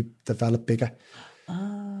be developed bigger.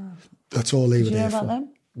 That's all they were there for. Do you know about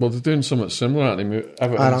them? Well, they're doing something similar, aren't they?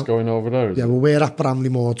 Everton's going over there. Yeah, well, we're at Bramley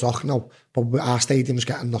Moor Dock now, but our stadium's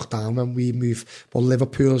getting knocked down when we move. But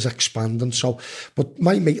Liverpool's expanding, so. But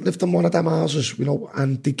my mate lived in one of them houses, you know,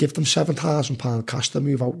 and they give them £7,000 cash to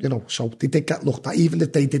move out, you know. So they did get looked at, even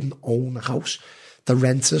if they didn't own a house. The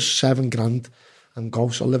rent is £7,000 and go.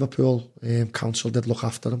 So Liverpool council did look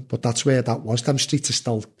after them, but that's where that was. Them streets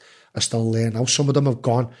are still there now. Some of them have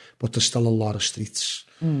gone, but there's still a lot of streets.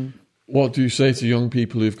 What do you say to young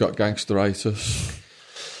people who've got gangsteritis?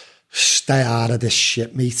 Stay out of this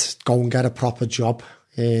shit, mate. Go and get a proper job.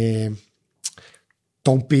 Don't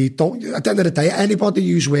at the end of the day, anybody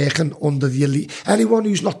who's working under the elite, anyone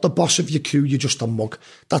who's not the boss of your crew, you're just a mug.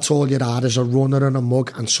 That's all you are, is a runner and a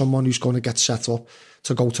mug, and someone who's going to get set up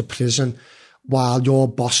to go to prison while your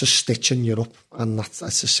boss is stitching you up, and that's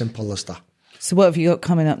as simple as that. So what have you got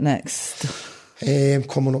coming up next?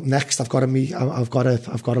 Coming up next, I've got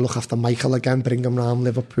to look after Michael again, bring him round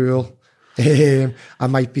Liverpool. I'm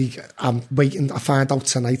waiting. I find out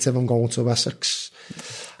tonight if I'm going to Essex,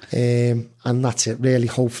 and that's it. Really,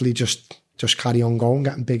 hopefully, just carry on going,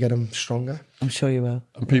 getting bigger and stronger. I'm sure you will.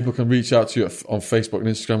 And people can reach out to you on Facebook and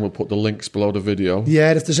Instagram. We'll put the links below the video.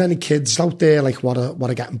 Yeah, if there's any kids out there like what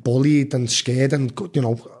are getting bullied and scared, and you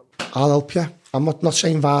know, I'll help you. I'm not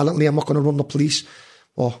saying violently. I'm not going to run the police.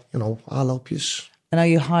 Well, you know, I'll help you. And are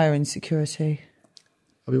you hiring security?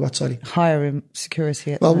 Are we what, sorry? Hiring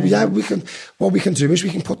security. Yeah, we can. What we can do is we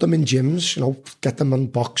can put them in gyms, you know, get them in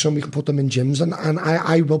boxing. We can put them in gyms, and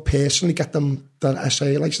I will personally get them their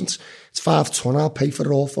SA license. It's 5 ton. I'll pay for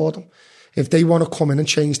it all for them. If they want to come in and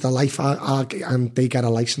change their life, and they get a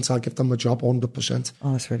license, I'll give them a job 100%.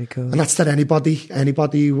 Oh, that's really cool. And that's to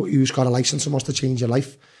anybody who's got a license and wants to change your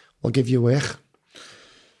life, we'll give you work.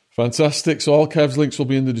 Fantastic. So all Kev's links will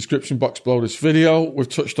be in the description box below this video. We've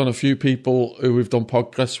touched on a few people who we've done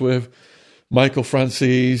podcasts with. Michael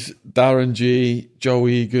Francis, Darren G, Joe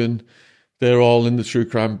Egan. They're all in the True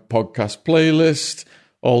Crime Podcast playlist.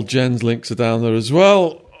 All Jen's links are down there as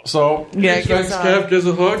well. So yeah, thanks, Kev. Give us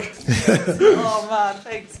a hug. Oh, man.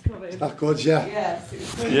 Thanks for coming. That good, yeah. Yes.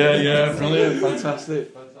 Yeah. Brilliant.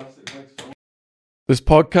 Fantastic. Thanks. This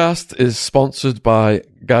podcast is sponsored by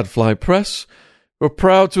Gadfly Press. We're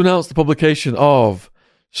proud to announce the publication of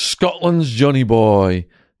Scotland's Johnny Boy,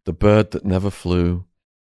 the bird that never flew.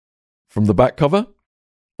 From the back cover,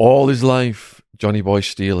 all his life, Johnny Boy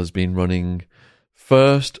Steele has been running,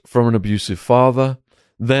 first from an abusive father,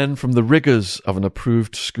 then from the rigours of an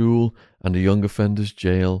approved school and a young offender's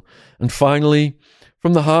jail, and finally,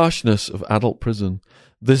 from the harshness of adult prison.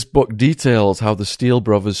 This book details how the Steele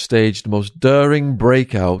brothers staged the most daring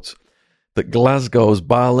breakout that Glasgow's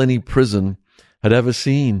Barlinnie prison had ever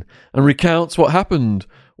seen, and recounts what happened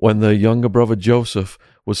when their younger brother Joseph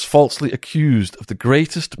was falsely accused of the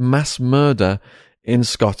greatest mass murder in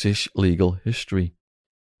Scottish legal history.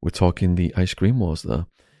 We're talking the ice cream wars there.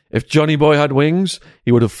 If Johnny Boy had wings,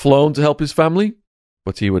 he would have flown to help his family,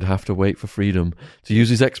 but he would have to wait for freedom to use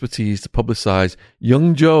his expertise to publicise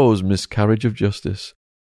young Joe's miscarriage of justice.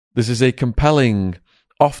 This is a compelling,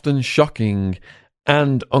 often shocking,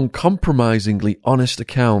 and uncompromisingly honest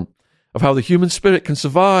account of how the human spirit can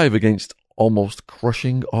survive against almost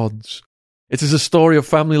crushing odds. It is a story of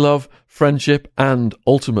family love, friendship, and,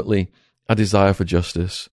 ultimately, a desire for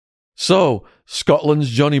justice. So, Scotland's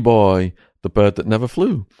Johnny Boy, the bird that never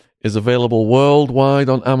flew, is available worldwide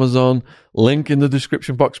on Amazon. Link in the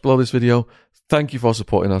description box below this video. Thank you for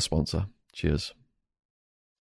supporting our sponsor. Cheers.